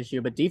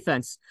issue, but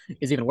defense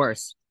is even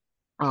worse.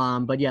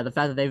 But yeah, the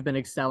fact that they've been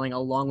excelling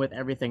along with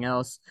everything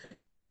else,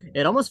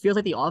 it almost feels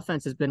like the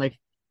offense has been like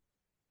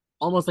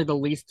almost like the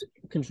least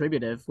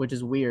contributive, which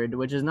is weird,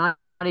 which is not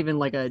even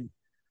like a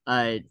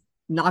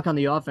knock on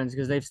the offense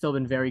because they've still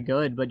been very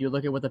good. But you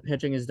look at what the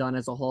pitching has done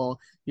as a whole,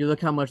 you look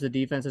how much the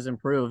defense has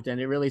improved,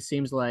 and it really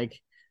seems like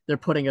they're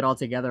putting it all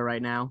together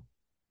right now.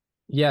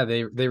 Yeah,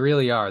 they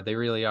really are. They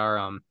really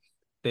are.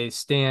 They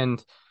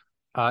stand.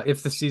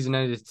 If the season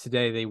ended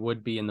today, they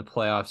would be in the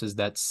playoffs as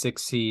that 6th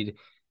seed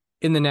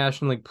in the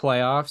National League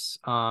playoffs.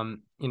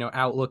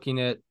 Outlooking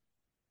it,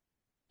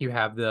 you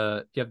have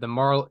the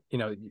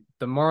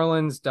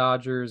Marlins,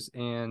 Dodgers,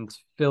 and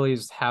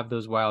Phillies have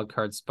those wild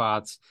card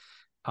spots.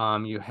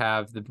 You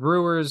have the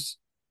Brewers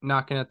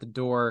knocking at the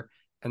door,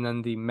 and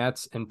then the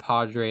Mets and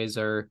Padres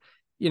are,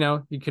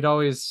 you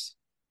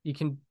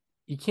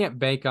can't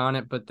bank on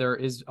it, but there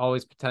is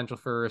always potential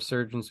for a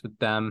resurgence with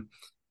them.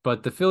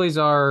 But the Phillies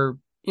are,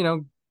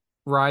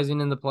 rising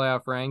in the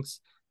playoff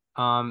ranks.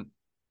 I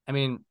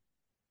mean,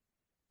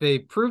 they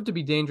proved to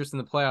be dangerous in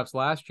the playoffs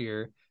last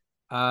year.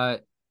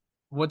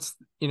 What's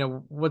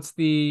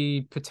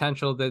the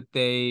potential that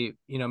they,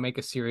 make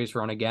a serious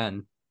run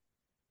again?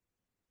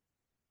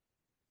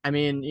 I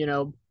mean,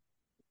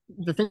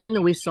 the thing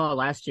that we saw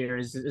last year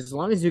is as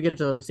long as you get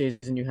to the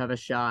season, you have a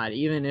shot,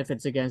 even if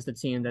it's against a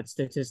team that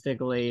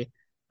statistically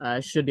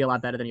should be a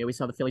lot better than you. We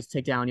saw the Phillies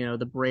take down,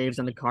 the Braves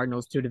and the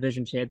Cardinals, 2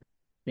 division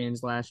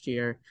champions last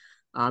year.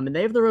 And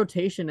they have the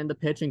rotation and the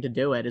pitching to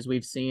do it, as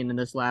we've seen in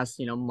this last,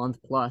 month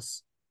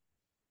plus.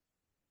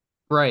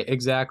 Right,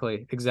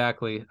 exactly.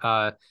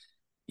 And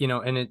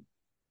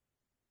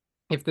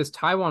if this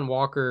Taiwan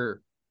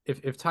Walker,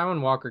 if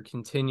Taiwan Walker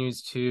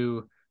continues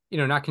to,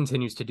 not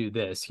continues to do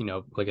this,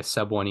 like a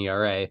sub 1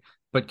 ERA,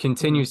 but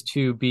continues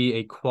to be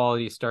a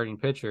quality starting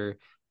pitcher,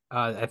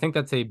 I think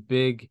that's a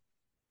big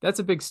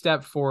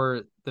step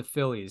for the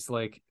Phillies.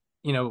 Like,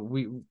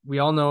 we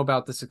all know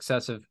about the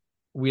success of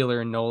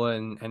Wheeler and Nola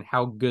and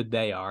how good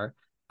they are.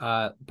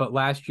 But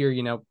last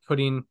year,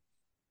 putting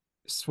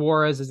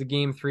Suarez as a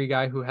game 3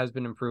 guy who has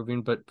been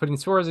improving, but putting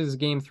Suarez as a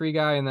game 3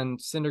 guy and then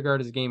Syndergaard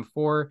as a game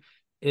 4,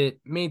 it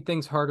made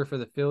things harder for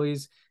the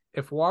Phillies.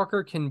 If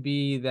Walker can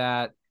be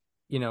that,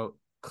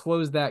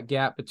 close that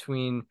gap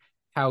between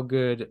how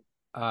good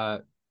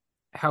the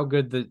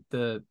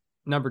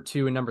number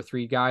 2 and number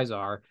 3 guys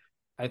are,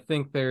 I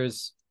think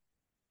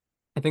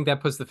that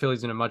puts the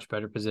Phillies in a much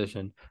better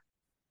position.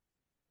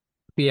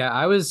 But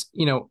yeah,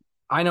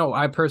 I know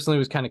I personally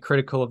was kind of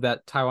critical of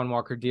that Taiwan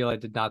Walker deal. I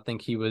did not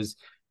think he was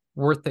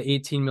worth the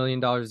 $18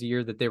 million a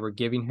year that they were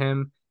giving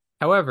him.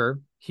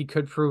 However, he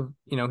could prove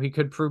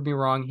me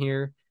wrong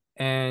here.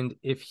 And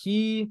if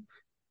he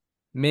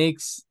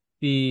makes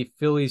the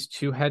Phillies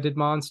 2-headed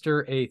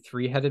monster a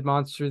 3-headed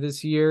monster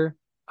this year,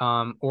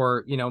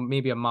 or,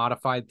 maybe a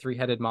modified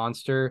 3-headed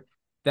monster,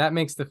 that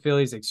makes the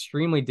Phillies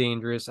extremely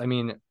dangerous. I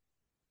mean,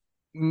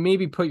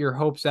 maybe put your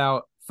hopes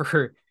out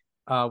for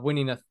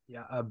winning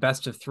a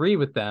best of 3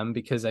 with them,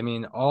 because I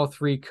mean, all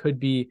 3 could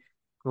be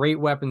great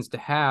weapons to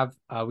have.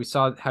 We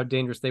saw how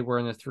dangerous they were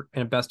in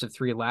a best of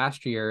 3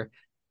 last year.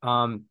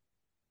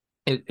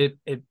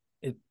 It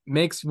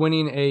makes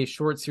winning a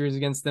short series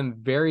against them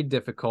very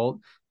difficult,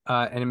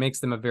 and it makes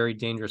them a very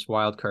dangerous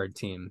wild card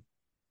team.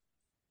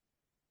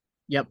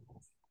 Yep.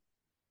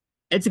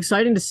 It's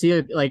exciting to see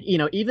it, like,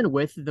 even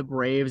with the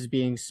Braves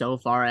being so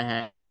far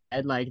ahead,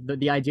 like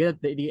the idea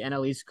that the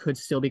NL East could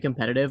still be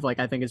competitive, like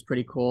I think is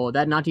pretty cool.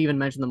 That, not to even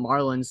mention the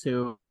Marlins,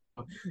 who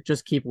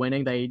just keep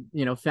winning. They,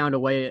 found a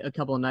way a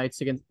couple of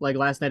nights against, like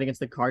last night against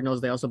the Cardinals.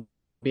 They also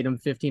beat them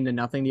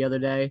 15-0 the other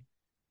day.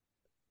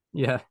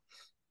 Yeah.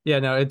 Yeah,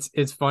 no,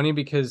 it's funny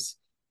because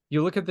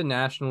you look at the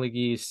National League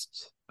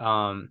East,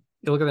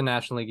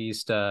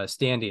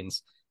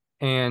 standings,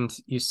 and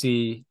you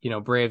see,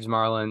 Braves,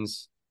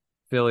 Marlins,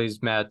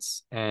 Phillies,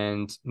 Mets,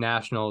 and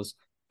Nationals.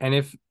 And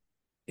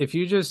if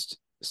you just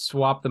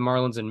swap the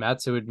Marlins and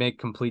Mets, it would make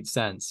complete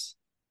sense.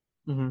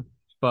 Mm-hmm.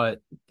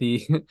 But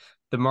the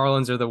the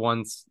Marlins are the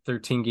ones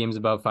 13 games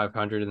above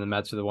 500, and the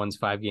Mets are the ones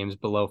 5 games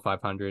below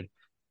 500.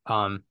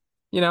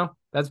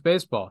 That's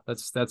baseball.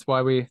 That's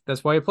why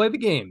you play the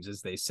games,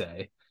 as they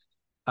say.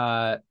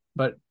 But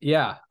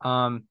yeah.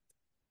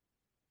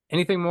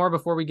 Anything more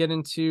before we get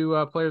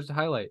into players to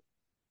highlight?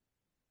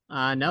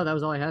 No, that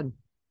was all I had.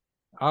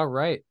 All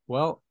right.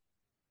 Well,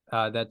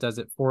 that does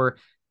it for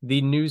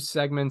the news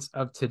segments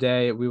of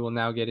today. We will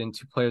now get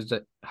into players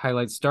to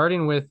highlight,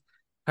 starting with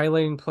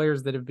highlighting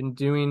players that have been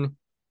doing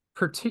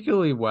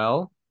particularly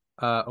well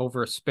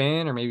over a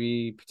span, or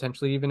maybe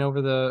potentially even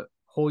over the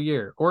whole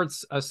year, or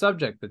it's a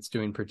subject that's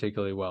doing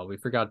particularly well. We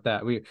forgot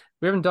that we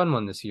haven't done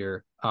one this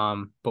year,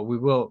 but we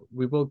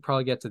will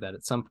probably get to that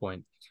at some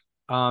point.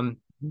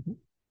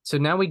 So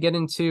now we get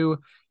into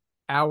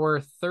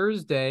our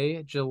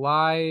Thursday,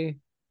 July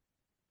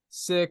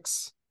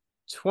 6,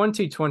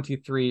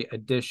 2023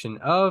 edition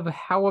of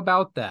How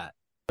About That?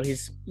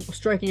 He's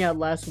striking out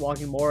less,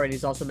 walking more, and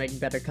he's also making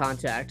better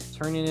contact.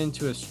 Turning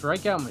into a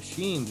strikeout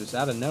machine just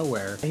out of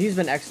nowhere. He's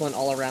been excellent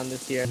all around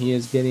this year. He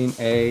is getting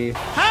a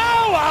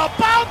How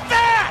About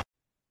That?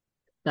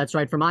 That's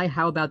right. For my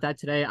How About That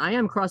today, I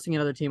am crossing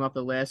another team off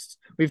the list.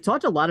 We've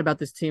talked a lot about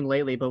this team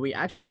lately, but we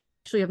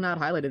actually have not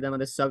highlighted them on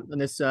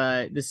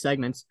this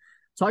segment.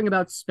 Talking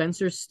about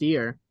Spencer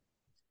Steer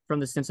from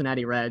the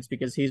Cincinnati Reds,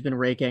 because he's been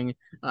raking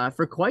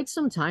for quite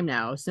some time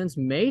now, since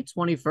May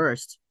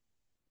 21st.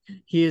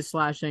 He is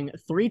slashing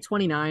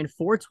 329,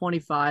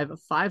 425,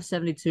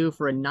 572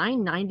 for a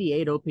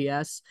 998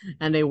 OPS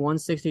and a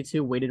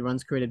 162 weighted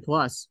runs created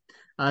plus.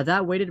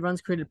 That weighted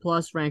runs created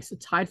plus ranks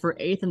tied for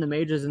 8th in the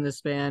majors in this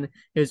span.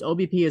 His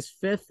OBP is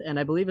 5th, and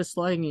I believe his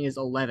slugging is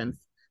 11th.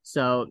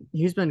 So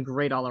he's been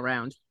great all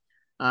around.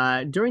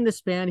 During the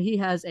span, he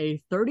has a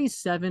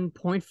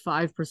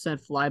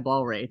 37.5% fly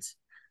ball rate.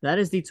 That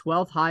is the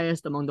 12th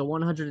highest among the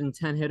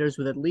 110 hitters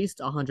with at least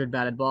 100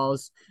 batted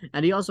balls.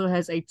 And he also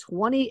has a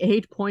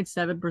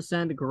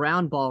 28.7%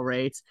 ground ball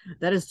rate.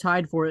 That is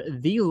tied for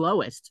the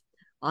lowest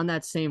on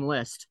that same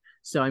list.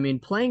 So, I mean,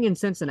 playing in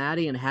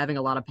Cincinnati and having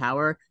a lot of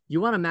power,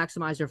 you want to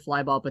maximize your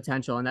fly ball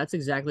potential. And that's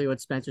exactly what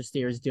Spencer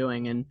Steer is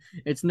doing. And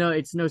it's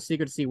no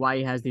secret to see why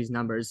he has these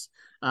numbers.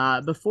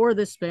 Before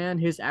this span,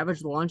 his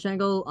average launch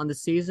angle on the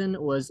season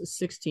was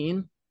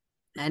 16.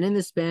 And in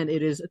this span,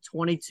 it is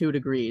 22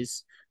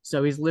 degrees.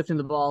 So he's lifting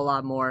the ball a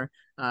lot more,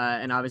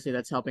 and obviously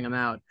that's helping him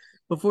out.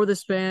 Before the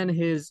span,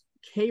 his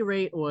K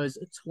rate was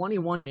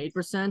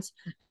 21.8%,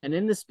 and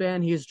in the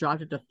span, he has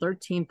dropped it to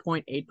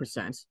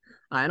 13.8%.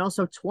 And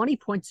also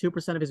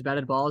 20.2% of his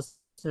batted balls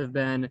have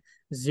been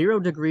 0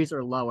 degrees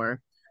or lower.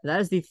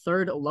 That is the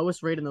third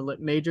lowest rate in the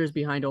majors,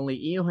 behind only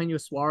Eugenio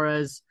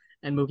Suarez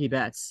and Mookie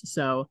Betts.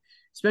 So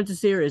Spencer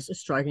Steer is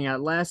striking out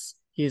less.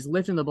 He is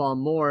lifting the ball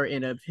more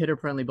in a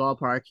hitter-friendly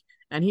ballpark,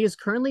 and he is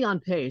currently on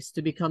pace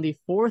to become the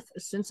 4th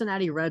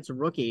Cincinnati Reds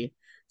rookie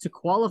to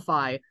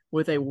qualify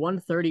with a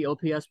 130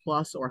 OPS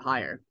plus or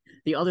higher.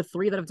 The other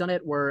 3 that have done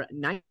it were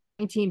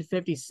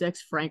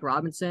 1956 Frank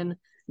Robinson,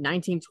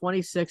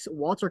 1926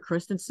 Walter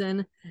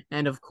Christensen,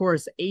 and of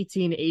course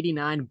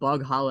 1889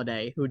 Bug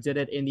Holiday, who did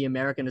it in the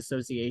American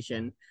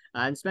Association.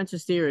 And Spencer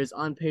Steer is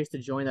on pace to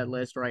join that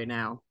list right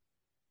now.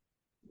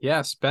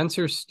 Yeah,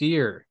 Spencer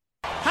Steer.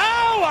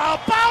 How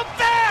about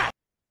that?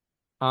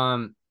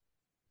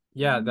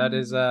 Yeah, that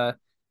is a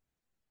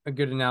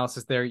good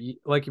analysis there.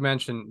 Like you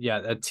mentioned, yeah,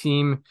 a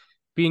team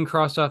being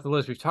crossed off the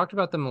list. We've talked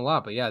about them a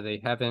lot, but yeah,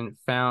 they haven't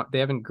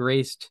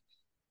graced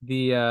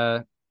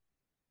the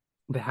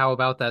How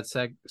About That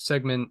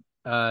segment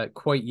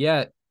quite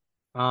yet.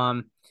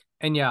 And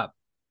yeah,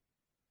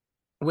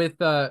 with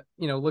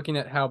looking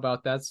at How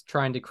About That's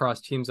trying to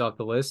cross teams off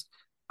the list,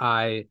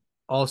 I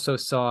also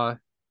saw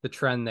the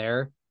trend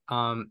there.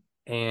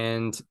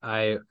 And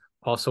I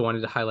also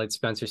wanted to highlight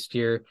Spencer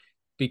Steer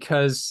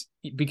because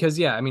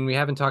yeah, I mean, we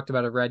haven't talked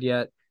about a Red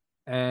yet,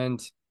 and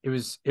it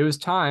was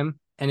time.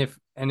 And if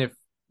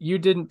you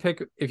didn't pick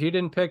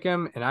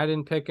him and I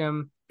didn't pick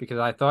him because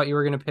I thought you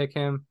were going to pick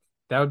him,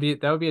 that would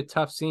be a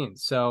tough scene.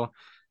 So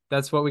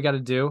that's what we got to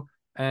do.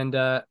 And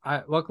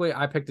luckily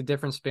I picked a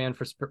different span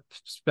for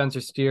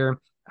Spencer Steer.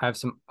 I have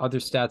some other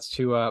stats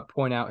to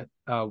point out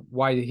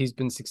why he's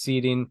been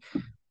succeeding.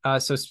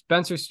 So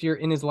Spencer Steer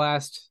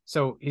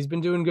he's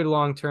been doing good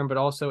long term, but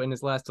also in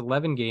his last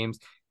 11 games,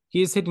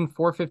 he is hitting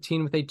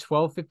 415 with a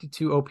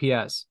 1252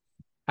 OPS.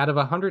 Out of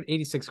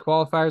 186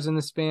 qualifiers in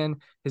the span,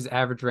 his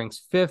average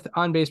ranks 5th,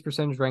 on base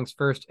percentage ranks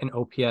 1st, and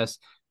OPS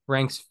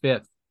ranks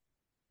 5th.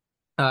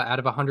 Out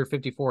of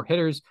 154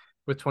 hitters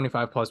with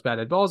 25 plus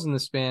batted balls in the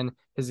span,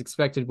 his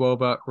expected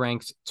WOBA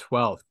ranks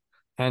 12th.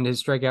 And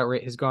his strikeout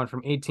rate has gone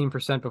from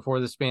 18% before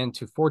the span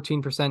to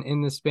 14%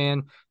 in the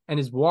span, and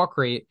his walk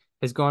rate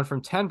has gone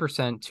from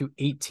 10% to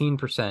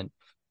 18%.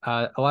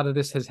 A lot of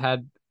this has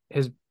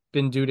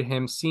been due to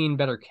him seeing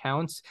better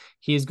counts.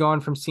 He has gone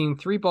from seeing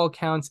 3-ball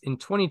counts in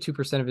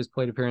 22% of his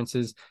plate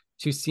appearances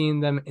to seeing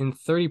them in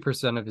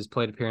 30% of his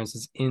plate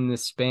appearances in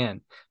this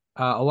span.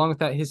 Along with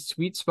that, his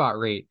sweet spot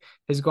rate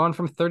has gone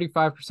from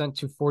 35%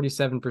 to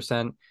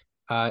 47%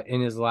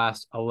 in his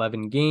last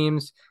 11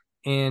 games.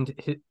 and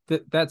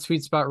that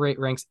sweet spot rate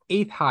ranks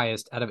 8th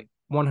highest out of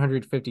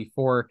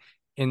 154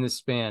 in this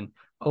span.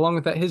 Along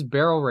with that, his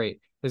barrel rate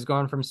has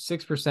gone from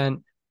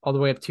 6% all the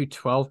way up to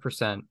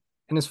 12%.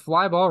 And his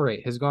fly ball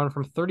rate has gone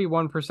from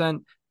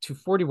 31% to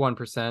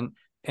 41%.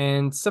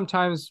 And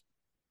sometimes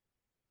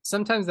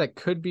that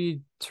could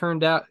be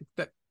turned out,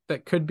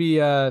 that could be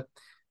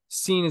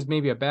seen as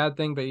maybe a bad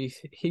thing, but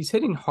he's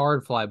hitting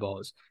hard fly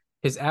balls.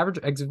 His average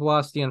exit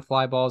velocity on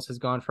fly balls has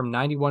gone from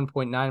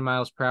 91.9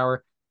 miles per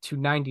hour to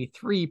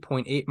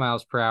 93.8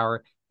 miles per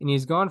hour. And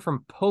he's gone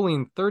from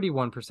pulling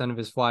 31% of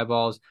his fly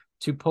balls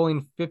to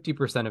pulling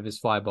 50% of his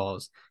fly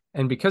balls.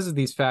 And because of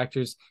these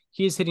factors,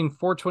 he is hitting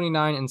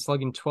 429 and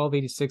slugging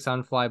 1286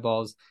 on fly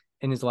balls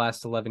in his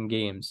last 11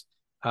 games.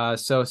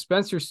 So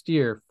Spencer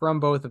Steer from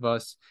both of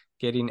us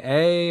getting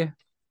a...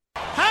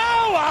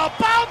 How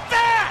about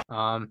that?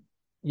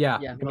 Yeah,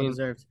 well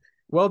deserved.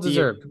 Well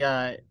deserved.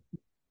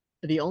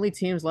 The only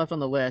teams left on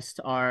the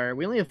list are,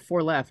 we only have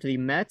 4 left: the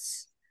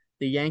Mets,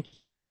 the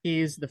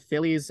Yankees, the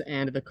Phillies,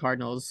 and the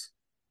Cardinals.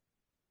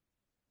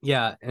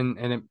 Yeah,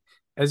 and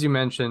as you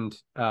mentioned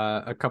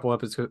a couple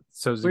episodes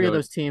ago, 3 of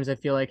those teams I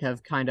feel like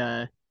have kind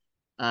of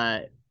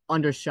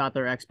undershot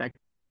their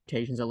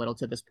expectations a little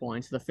to this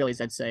point. So the Phillies,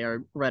 I'd say,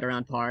 are right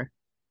around par.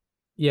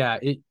 Yeah,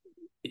 it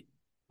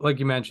like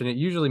you mentioned, it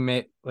usually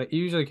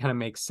kind of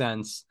makes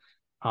sense.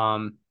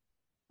 There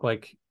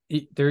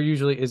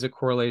usually is a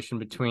correlation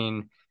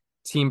between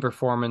team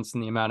performance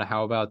and the amount of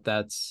how about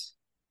that's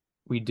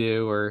we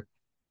do, or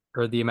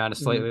the amount of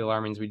slightly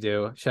alarmings we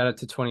do. Shout out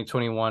to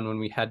 2021 when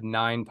we had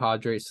 9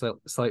 Padres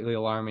slightly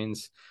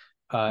alarmings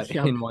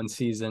in one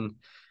season.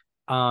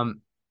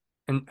 And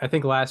I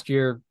think last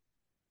year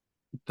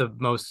the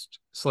most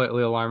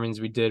slightly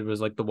alarmings we did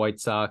was like the White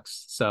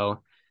Sox.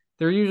 So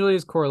there usually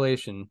is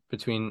correlation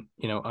between,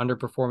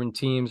 underperforming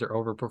teams or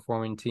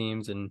overperforming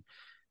teams and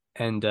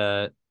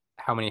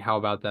how many how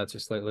about that's or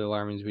slightly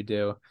alarmings we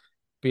do.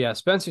 But yeah,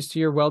 Spencer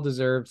Steer, well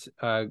deserved,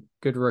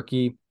 good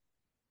rookie.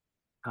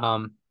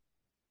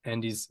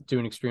 And he's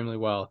doing extremely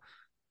well.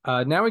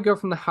 Now we go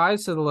from the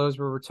highs to the lows,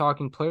 where we're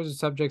talking players and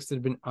subjects that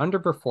have been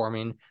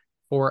underperforming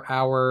for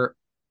our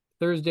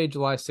Thursday,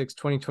 July 6,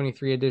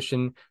 2023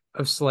 edition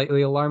of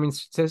Slightly Alarming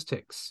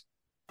Statistics.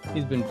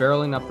 He's been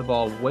barreling up the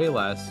ball way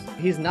less.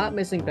 He's not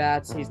missing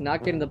bats. He's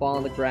not getting the ball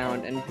on the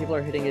ground, and people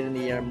are hitting it in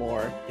the air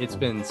more. It's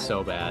been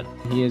so bad.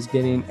 He is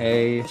getting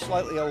a...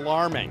 Slightly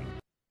alarming.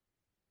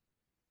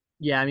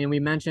 Yeah, I mean, we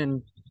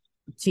mentioned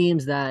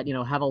teams that,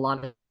 have a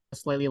lot of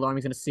slightly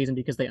alarming in a season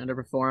because they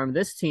underperform.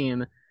 This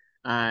team,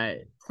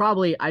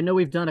 probably, I know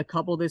we've done a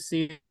couple this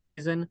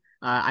season.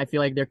 I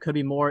feel like there could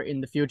be more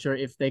in the future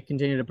if they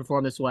continue to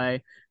perform this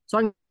way.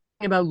 Talking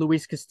about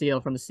Luis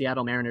Castillo from the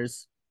Seattle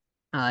Mariners.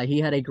 He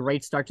had a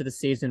great start to the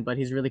season, but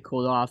he's really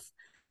cooled off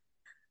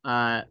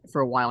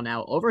for a while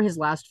now. Over his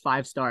last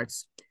 5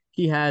 starts,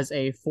 he has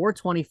a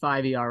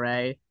 4.25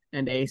 ERA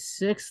and a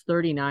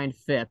 6.39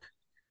 FIP.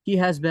 He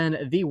has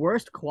been the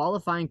worst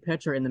qualifying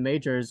pitcher in the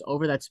majors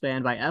over that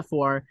span by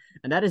F4,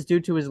 and that is due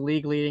to his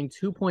league-leading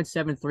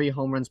 2.73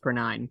 home runs per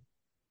 9.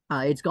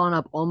 It's gone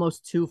up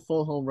almost 2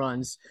 full home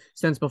runs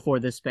since before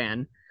this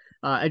span.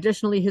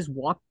 Additionally, his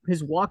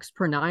walks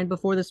per 9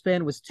 before this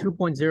span was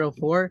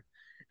 2.04,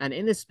 and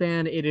in this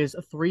span, it is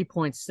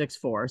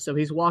 3.64. So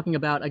he's walking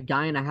about a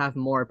guy and a half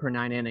more per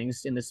 9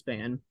 innings in this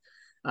span.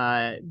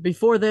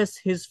 Before this,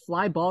 his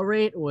fly ball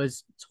rate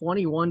was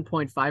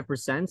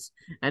 21.5%,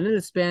 and in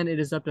the span, it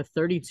is up to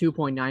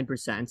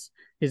 32.9%.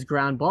 His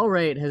ground ball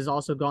rate has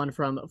also gone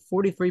from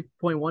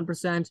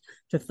 43.1%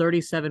 to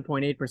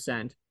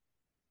 37.8%.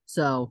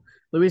 So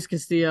Luis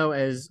Castillo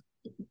is,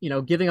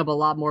 giving up a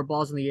lot more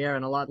balls in the air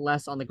and a lot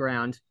less on the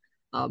ground.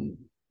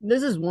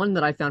 This is one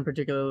that I found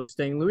particularly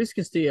interesting. Luis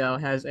Castillo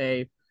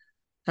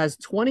has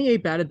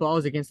 28 batted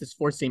balls against his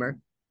four-seamer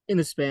in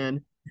the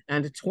span,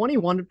 and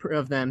 21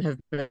 of them have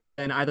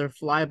been either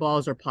fly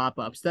balls or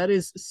pop-ups. That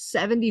is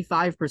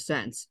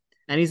 75%.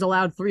 And he's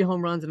allowed 3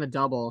 home runs and a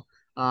double,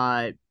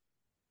 in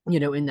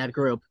that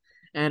group.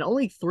 And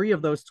only 3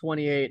 of those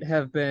 28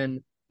 have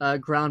been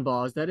ground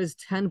balls. That is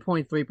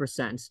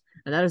 10.3%.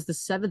 And that is the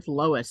 7th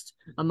lowest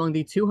among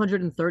the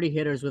 230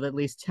 hitters with at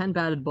least 10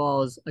 batted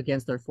balls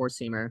against their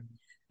four-seamer.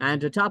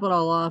 And to top it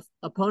all off,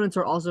 opponents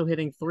are also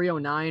hitting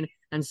 309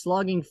 and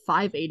slugging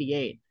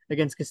 588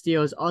 against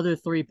Castillo's other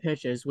 3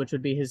 pitches, which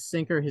would be his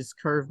sinker, his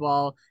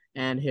curveball,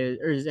 and his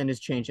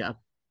changeup.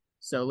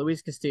 So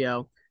Luis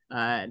Castillo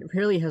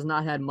really has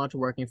not had much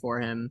working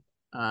for him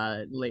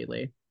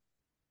lately.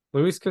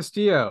 Luis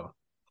Castillo.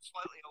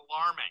 Slightly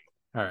alarming.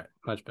 All right,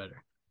 much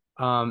better.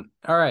 All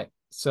right,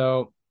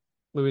 so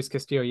Luis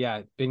Castillo,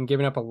 yeah, been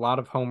giving up a lot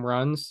of home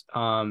runs,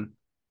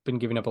 been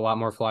giving up a lot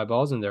more fly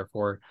balls, and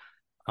therefore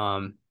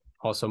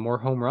also more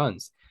home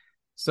runs.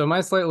 So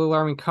my slightly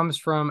alarming comes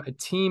from a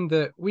team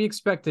that we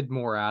expected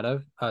more out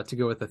of, to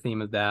go with the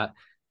theme of that.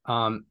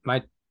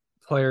 My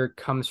player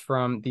comes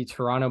from the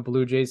Toronto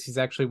Blue Jays. He's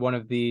actually one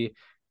of the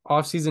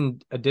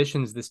offseason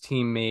additions this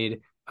team made.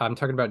 I'm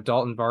talking about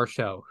Dalton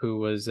Varsho, who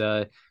was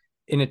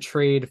in a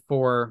trade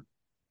for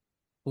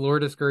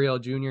Lourdes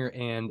Gurriel Jr.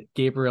 and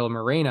Gabriel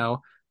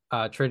Moreno.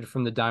 traded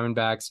from the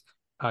Diamondbacks.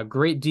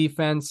 Great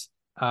defense,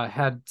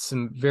 had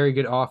some very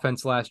good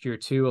offense last year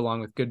too,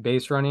 along with good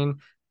base running.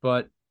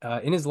 But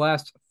in his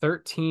last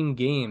 13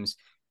 games,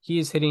 he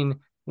is hitting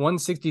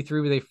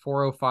 163 with a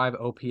 405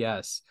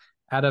 OPS.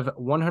 Out of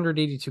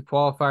 182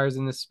 qualifiers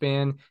in this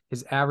span,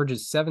 his average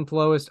is seventh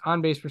lowest,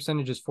 on base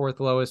percentage is fourth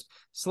lowest,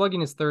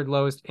 slugging is third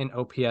lowest, and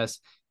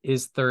OPS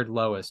is third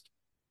lowest.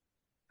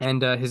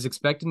 And his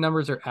expected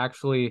numbers are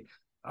actually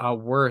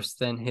worse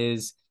than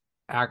his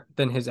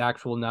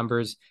actual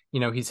numbers.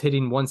 He's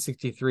hitting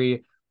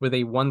 163 with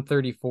a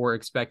 134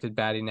 expected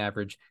batting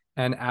average,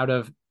 and out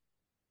of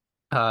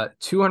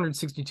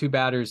 262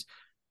 batters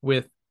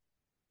with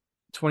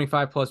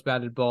 25 plus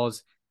batted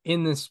balls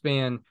in this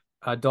span,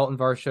 Dalton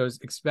Varsho's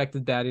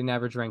expected batting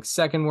average ranks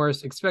second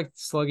worst, expected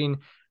slugging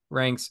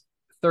ranks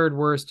third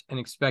worst, and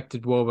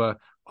expected WOBA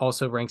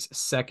also ranks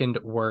second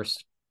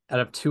worst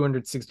out of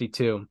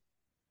 262.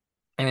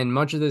 And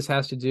much of this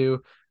has to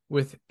do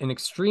with an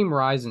extreme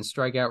rise in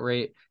strikeout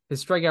rate.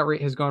 His strikeout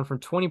rate has gone from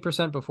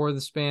 20% before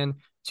the span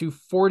to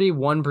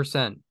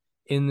 41%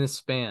 in this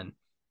span.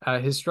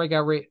 His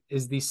strikeout rate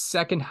is the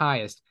second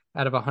highest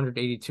out of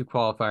 182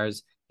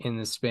 qualifiers in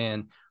this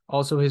span.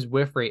 Also, his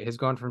whiff rate has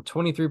gone from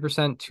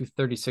 23% to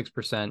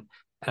 36%. And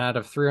out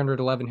of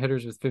 311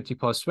 hitters with 50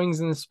 plus swings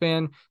in the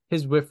span,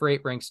 his whiff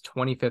rate ranks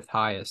 25th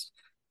highest.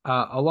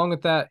 Along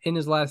with that, in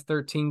his last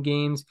 13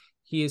 games,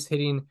 he is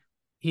hitting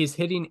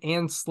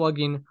and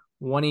slugging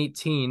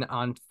 118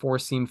 on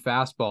four-seam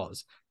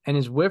fastballs. And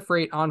his whiff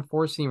rate on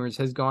four-seamers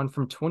has gone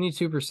from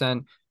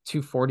 22%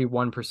 to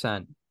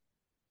 41%.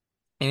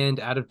 And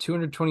out of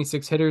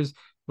 226 hitters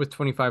with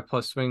 25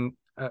 plus swing,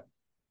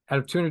 out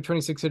of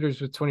 226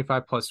 hitters with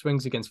 25 plus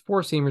swings against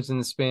four-seamers in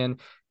the span,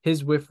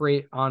 his whiff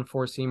rate on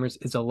four-seamers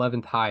is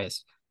 11th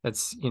highest.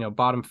 That's,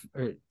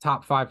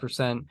 top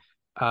 5%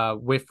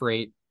 whiff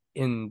rate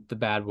in the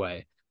bad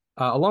way.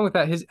 Along with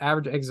that, his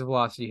average exit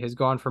velocity has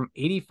gone from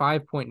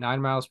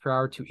 85.9 miles per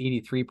hour to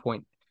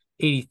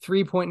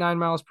 83.9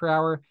 miles per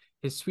hour.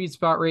 His sweet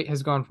spot rate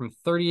has gone from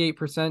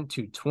 38%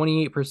 to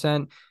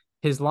 28%.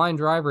 His line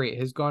drive rate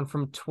has gone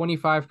from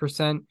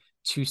 25%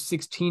 to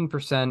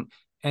 16%.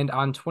 And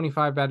on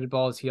 25 batted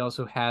balls, he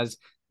also has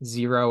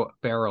 0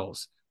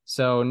 barrels.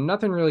 So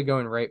nothing really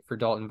going right for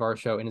Dalton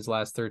Varsho in his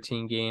last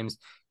 13 games.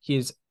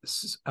 He's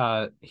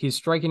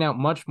striking out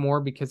much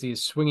more because he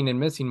is swinging and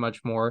missing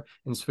much more,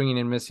 and swinging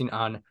and missing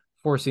on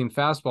four-seam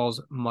fastballs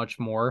much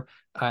more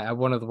at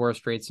one of the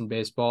worst rates in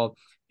baseball.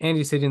 And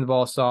he's hitting the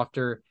ball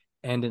softer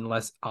and in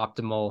less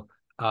optimal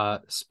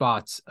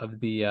spots of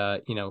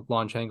the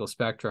launch angle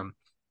spectrum.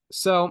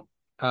 So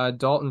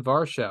Dalton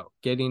Varsho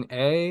getting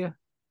a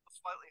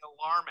Slightly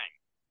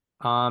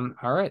alarming.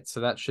 All right,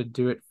 so that should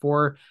do it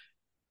for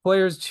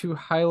players to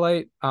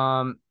highlight.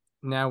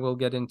 Now we'll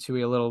get into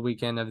a little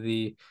weekend of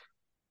the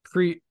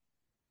preview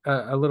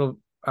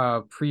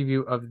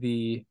of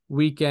the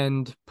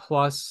weekend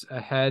plus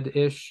ahead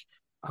ish.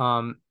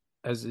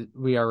 As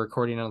we are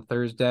recording on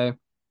Thursday.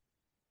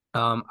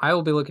 I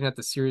will be looking at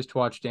the series to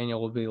watch. Daniel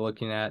will be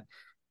looking at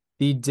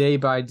the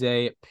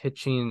day-by-day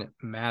pitching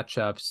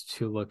matchups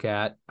to look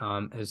at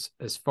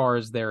as far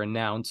as they're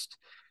announced.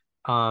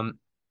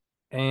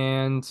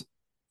 And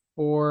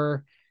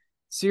for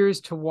series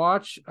to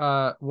watch,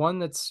 one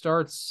that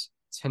starts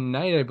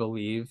tonight, I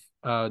believe,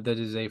 that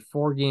is a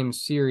 4-game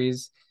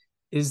series,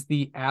 is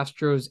the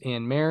Astros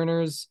and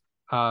Mariners.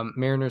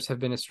 Mariners have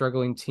been a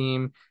struggling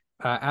team.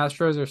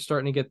 Astros are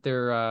starting to get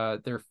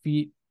their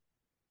feet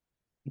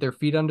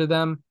under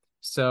them.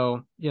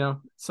 So,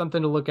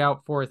 something to look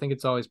out for. I think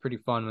it's always pretty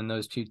fun when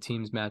those two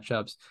teams match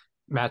up.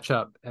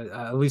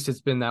 At least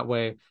it's been that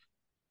way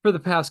for the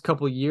past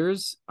couple of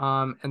years.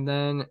 And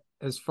then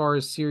as far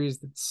as series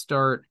that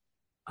start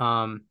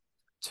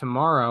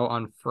tomorrow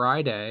on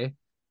Friday,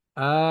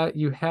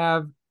 you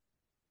have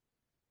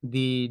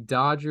the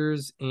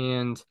Dodgers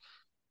and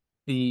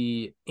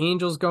the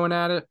Angels going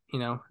at it.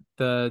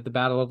 The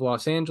Battle of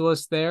Los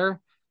Angeles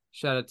there.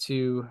 Shout out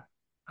to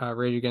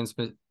Rage Against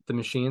the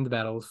Machine, the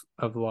Battle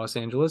of Los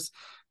Angeles.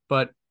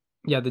 But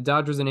yeah, the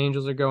Dodgers and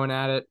Angels are going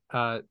at it.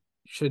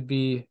 Should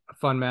be a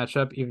fun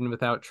matchup, even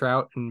without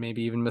Trout and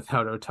maybe even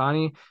without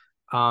Ohtani.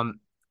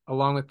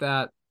 Along with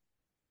that,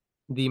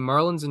 the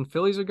Marlins and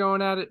Phillies are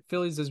going at it.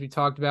 Phillies, as we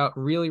talked about,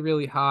 really,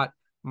 really hot.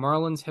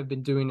 Marlins have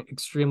been doing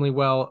extremely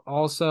well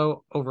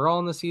also overall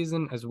in the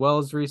season, as well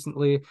as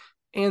recently.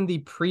 And the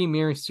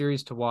premier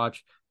series to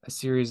watch, a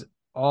series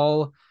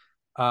all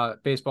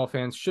baseball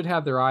fans should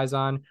have their eyes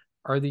on,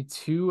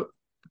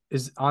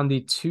 is on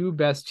the two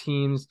best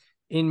teams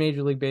in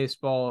Major League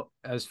Baseball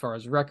as far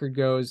as record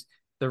goes.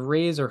 The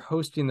Rays are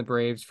hosting the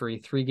Braves for a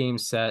 3-game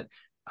set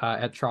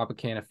at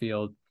Tropicana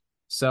Field.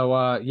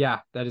 So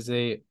that is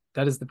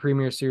the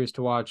premier series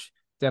to watch.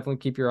 Definitely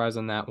keep your eyes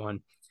on that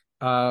one.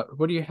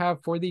 What do you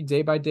have for the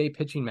day-by-day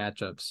pitching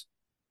matchups?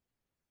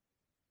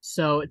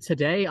 So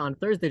today on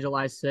Thursday,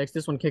 July 6th,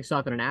 this one kicks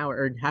off in an hour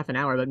or half an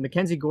hour, but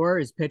Mackenzie Gore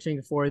is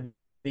pitching for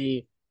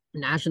the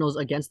Nationals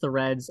against the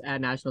Reds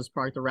at Nationals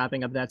Park. They're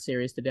wrapping up that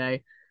series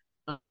today.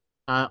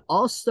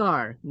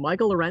 All-star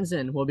Michael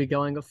Lorenzen will be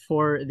going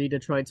for the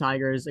Detroit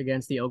Tigers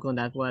against the Oakland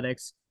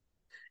Athletics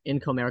in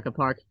Comerica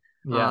Park.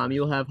 Yeah.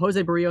 You will have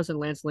Jose Barrios and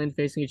Lance Lynn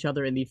facing each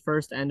other in the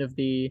first end of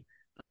the.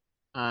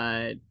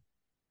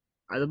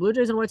 Are the Blue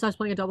Jays and White Sox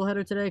playing a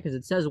doubleheader today? Because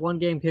it says one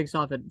game kicks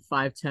off at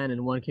 5:10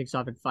 and one kicks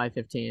off at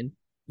 5:15.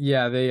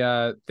 Yeah,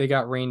 they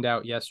got rained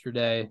out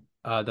yesterday.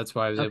 That's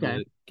why I was able Okay,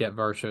 to get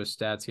Varsho's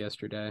stats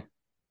yesterday.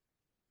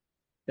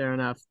 fair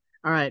enough.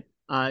 All right.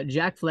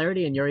 Jack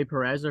Flaherty and Yuri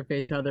Perez are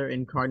facing each other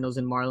in Cardinals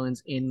and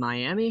Marlins in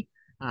Miami.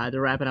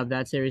 They're wrapping up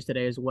that series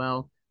today as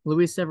well.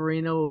 Luis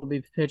Severino will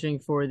be pitching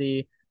for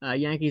the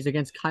Yankees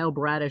against Kyle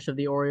Bradish of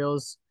the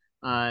Orioles.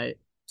 Uh,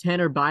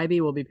 Tanner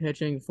Bybee will be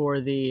pitching for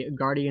the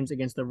Guardians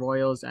against the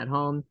Royals at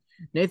home.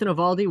 Nathan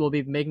Eovaldi will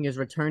be making his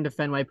return to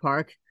Fenway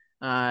Park,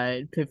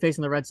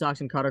 facing the Red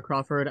Sox and Carter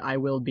Crawford. I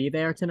will be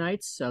there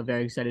tonight, so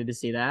very excited to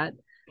see that.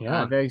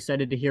 Yeah. Very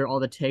excited to hear all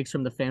the takes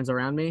from the fans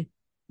around me.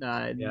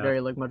 Yeah.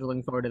 Very much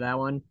looking forward to that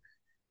one.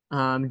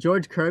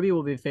 George Kirby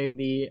will be facing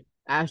the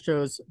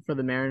Astros for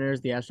the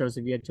Mariners. The Astros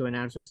have yet to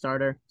announce a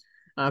starter.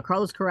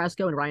 Carlos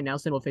Carrasco and Ryan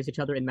Nelson will face each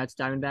other in Mets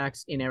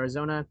Diamondbacks in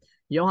Arizona.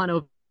 Johan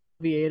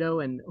Oviedo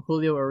and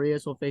Julio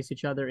Urias will face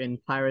each other in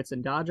Pirates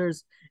and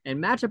Dodgers.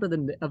 And matchup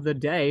of the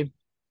day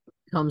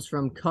comes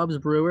from Cubs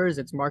Brewers.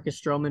 It's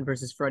Marcus Stroman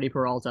versus Freddie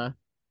Peralta.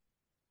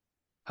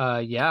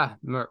 Yeah,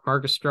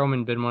 Marcus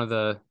Stroman been one of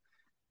the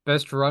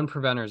best run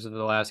preventers of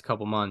the last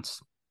couple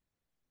months.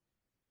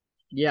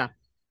 Yeah.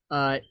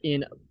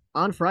 In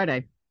on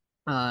Friday,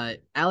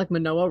 Alek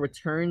Manoah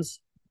returns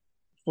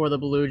for the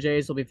Blue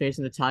Jays. Will be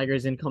facing the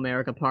Tigers in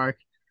Comerica Park.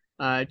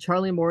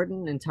 Charlie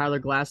Morton and Tyler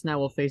Glasnow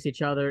will face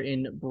each other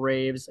in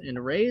Braves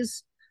and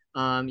Rays.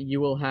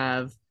 You will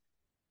have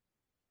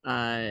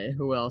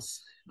who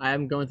else? I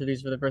am going through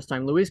these for the first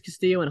time. Luis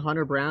Castillo and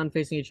Hunter Brown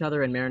facing each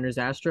other in Mariners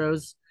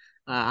Astros.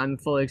 I'm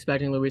fully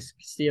expecting Luis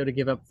Castillo to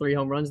give up 3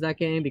 home runs that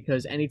game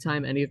because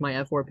anytime any of my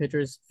F4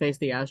 pitchers face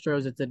the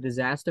Astros, it's a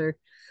disaster.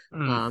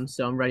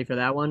 So I'm ready for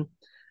that one.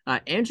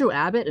 Andrew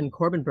Abbott and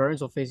Corbin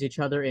Burns will face each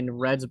other in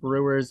Reds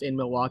Brewers in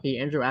Milwaukee.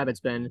 Andrew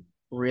Abbott's been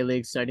really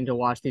exciting to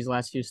watch these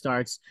last few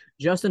starts.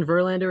 Justin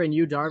Verlander and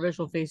Yu Darvish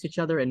will face each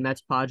other in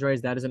Mets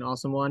Padres. That is an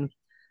awesome one.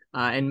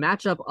 And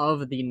matchup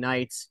of the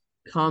night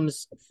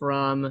comes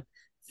from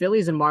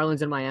Phillies and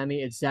Marlins in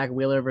Miami. It's Zach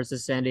Wheeler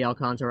versus Sandy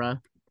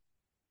Alcantara.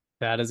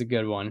 That is a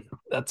good one.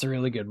 That's a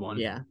really good one.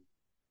 Yeah.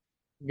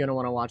 You're gonna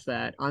want to watch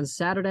that. On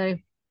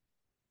Saturday,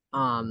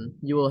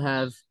 you will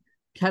have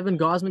Kevin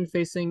Gausman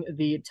facing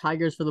the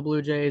Tigers for the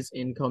Blue Jays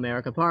in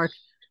Comerica Park.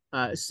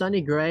 Sonny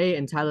Gray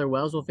and Tyler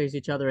Wells will face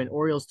each other in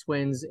Orioles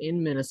Twins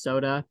in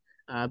Minnesota.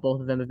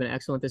 Both of them have been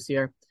excellent this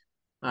year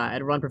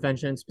at run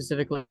prevention.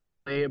 Specifically,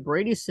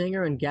 Brady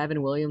Singer and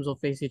Gavin Williams will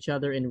face each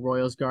other in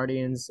Royals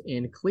Guardians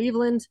in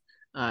Cleveland.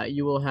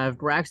 You will have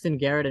Braxton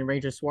Garrett and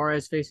Ranger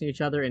Suarez facing each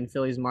other in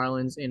Phillies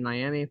Marlins in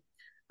Miami.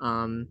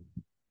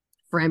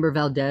 Framber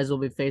Valdez will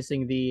be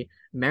facing the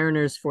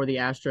Mariners for the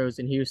Astros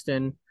in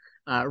Houston.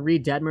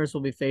 Reed Detmers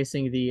will be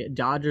facing the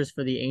Dodgers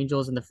for the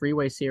Angels in the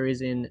Freeway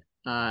Series in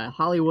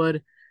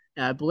Hollywood.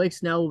 Blake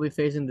Snell will be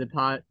facing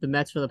the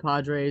Mets for the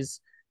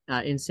Padres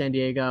in San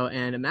Diego.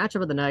 And a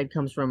matchup of the night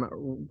comes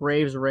from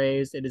Braves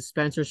Rays. It is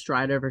Spencer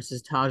Strider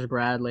versus Taj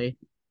Bradley.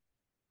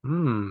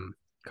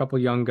 Couple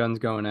young guns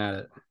going at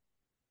it.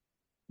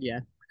 Yeah,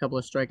 a couple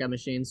of strikeout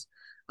machines.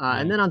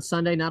 And then on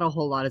Sunday, not a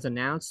whole lot is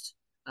announced.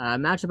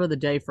 Matchup of the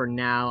day for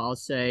now, I'll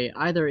say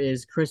either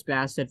is Chris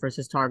Bassett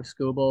versus Tarek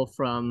Skubal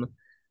from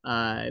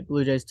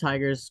Blue Jays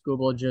Tigers.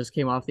 Skubal just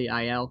came off the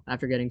IL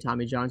after getting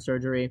Tommy John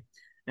surgery.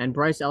 And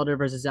Bryce Elder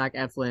versus Zach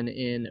Eflin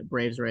in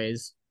Braves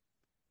Rays.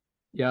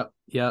 Yep.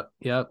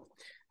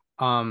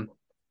 I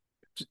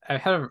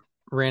had a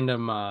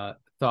random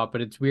thought,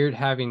 but it's weird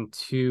having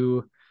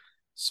 2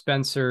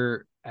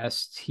 Spencer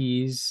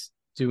STs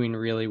doing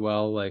really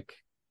well like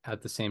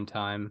at the same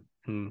time.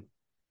 And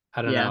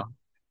I don't know.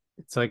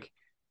 It's like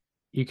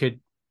you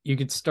could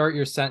start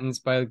your sentence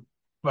by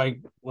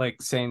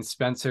like saying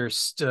Spencer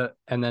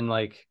and then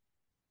like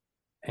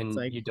and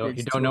like you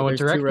don't know what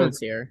direction. 2 roads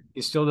here.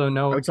 You still don't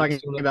know. Are we talking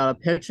about a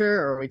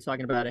pitcher or are we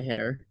talking about a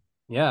hitter?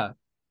 Yeah,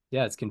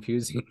 it's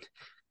confusing.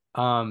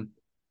 But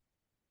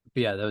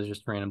yeah, that was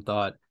just a random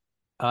thought.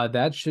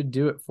 That should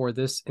do it for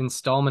this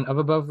installment of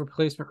Above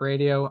Replacement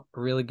Radio.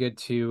 Really good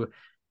to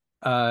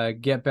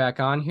get back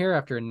on here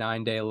after a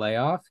 9-day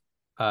layoff.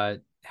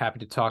 Happy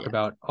to talk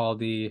about all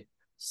the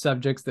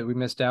subjects that we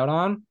missed out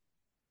on.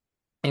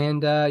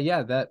 And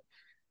that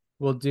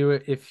will do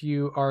it. If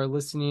you are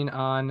listening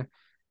on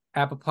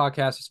Apple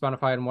Podcasts or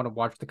Spotify and want to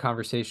watch the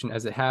conversation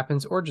as it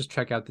happens, or just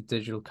check out the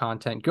digital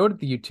content, go to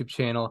the YouTube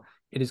channel.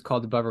 It is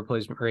called Above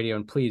Replacement Radio,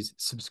 and please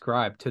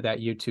subscribe to that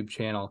YouTube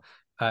channel.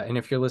 And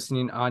if you're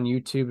listening on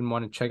YouTube and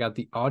want to check out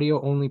the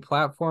audio-only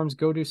platforms,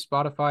 go to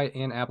Spotify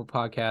and Apple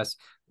Podcasts.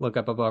 Look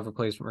up Above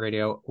Replacement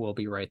Radio. We'll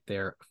be right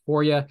there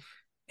for you.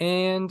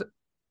 And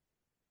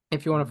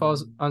if you want to follow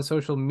us on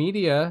social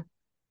media,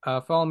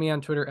 follow me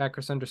on Twitter at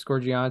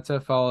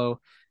Chris_Gianta.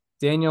 Follow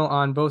Daniel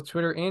on both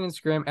Twitter and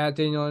Instagram at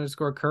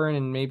Daniel_Curran,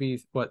 and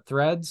maybe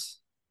Threads?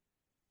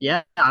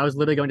 Yeah, I was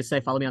literally going to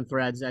say follow me on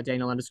Threads at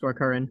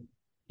Daniel_Curran.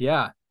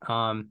 Yeah.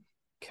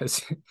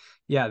 Because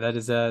yeah,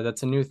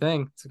 that's a new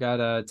thing. It's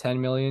got 10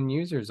 million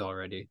users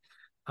already.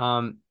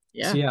 So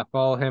Yeah. yeah,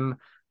 follow him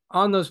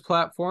on those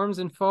platforms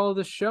and follow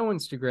the show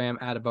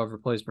Instagram at Above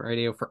Replacement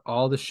Radio for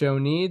all the show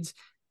needs.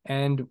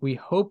 And we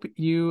hope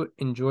you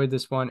enjoyed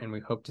this one, and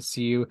we hope to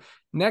see you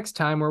next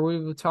time where we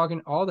will be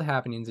talking all the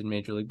happenings in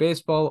Major League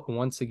Baseball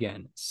once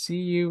again.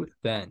 See you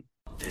then.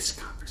 This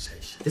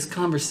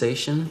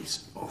conversation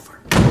is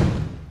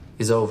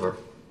over.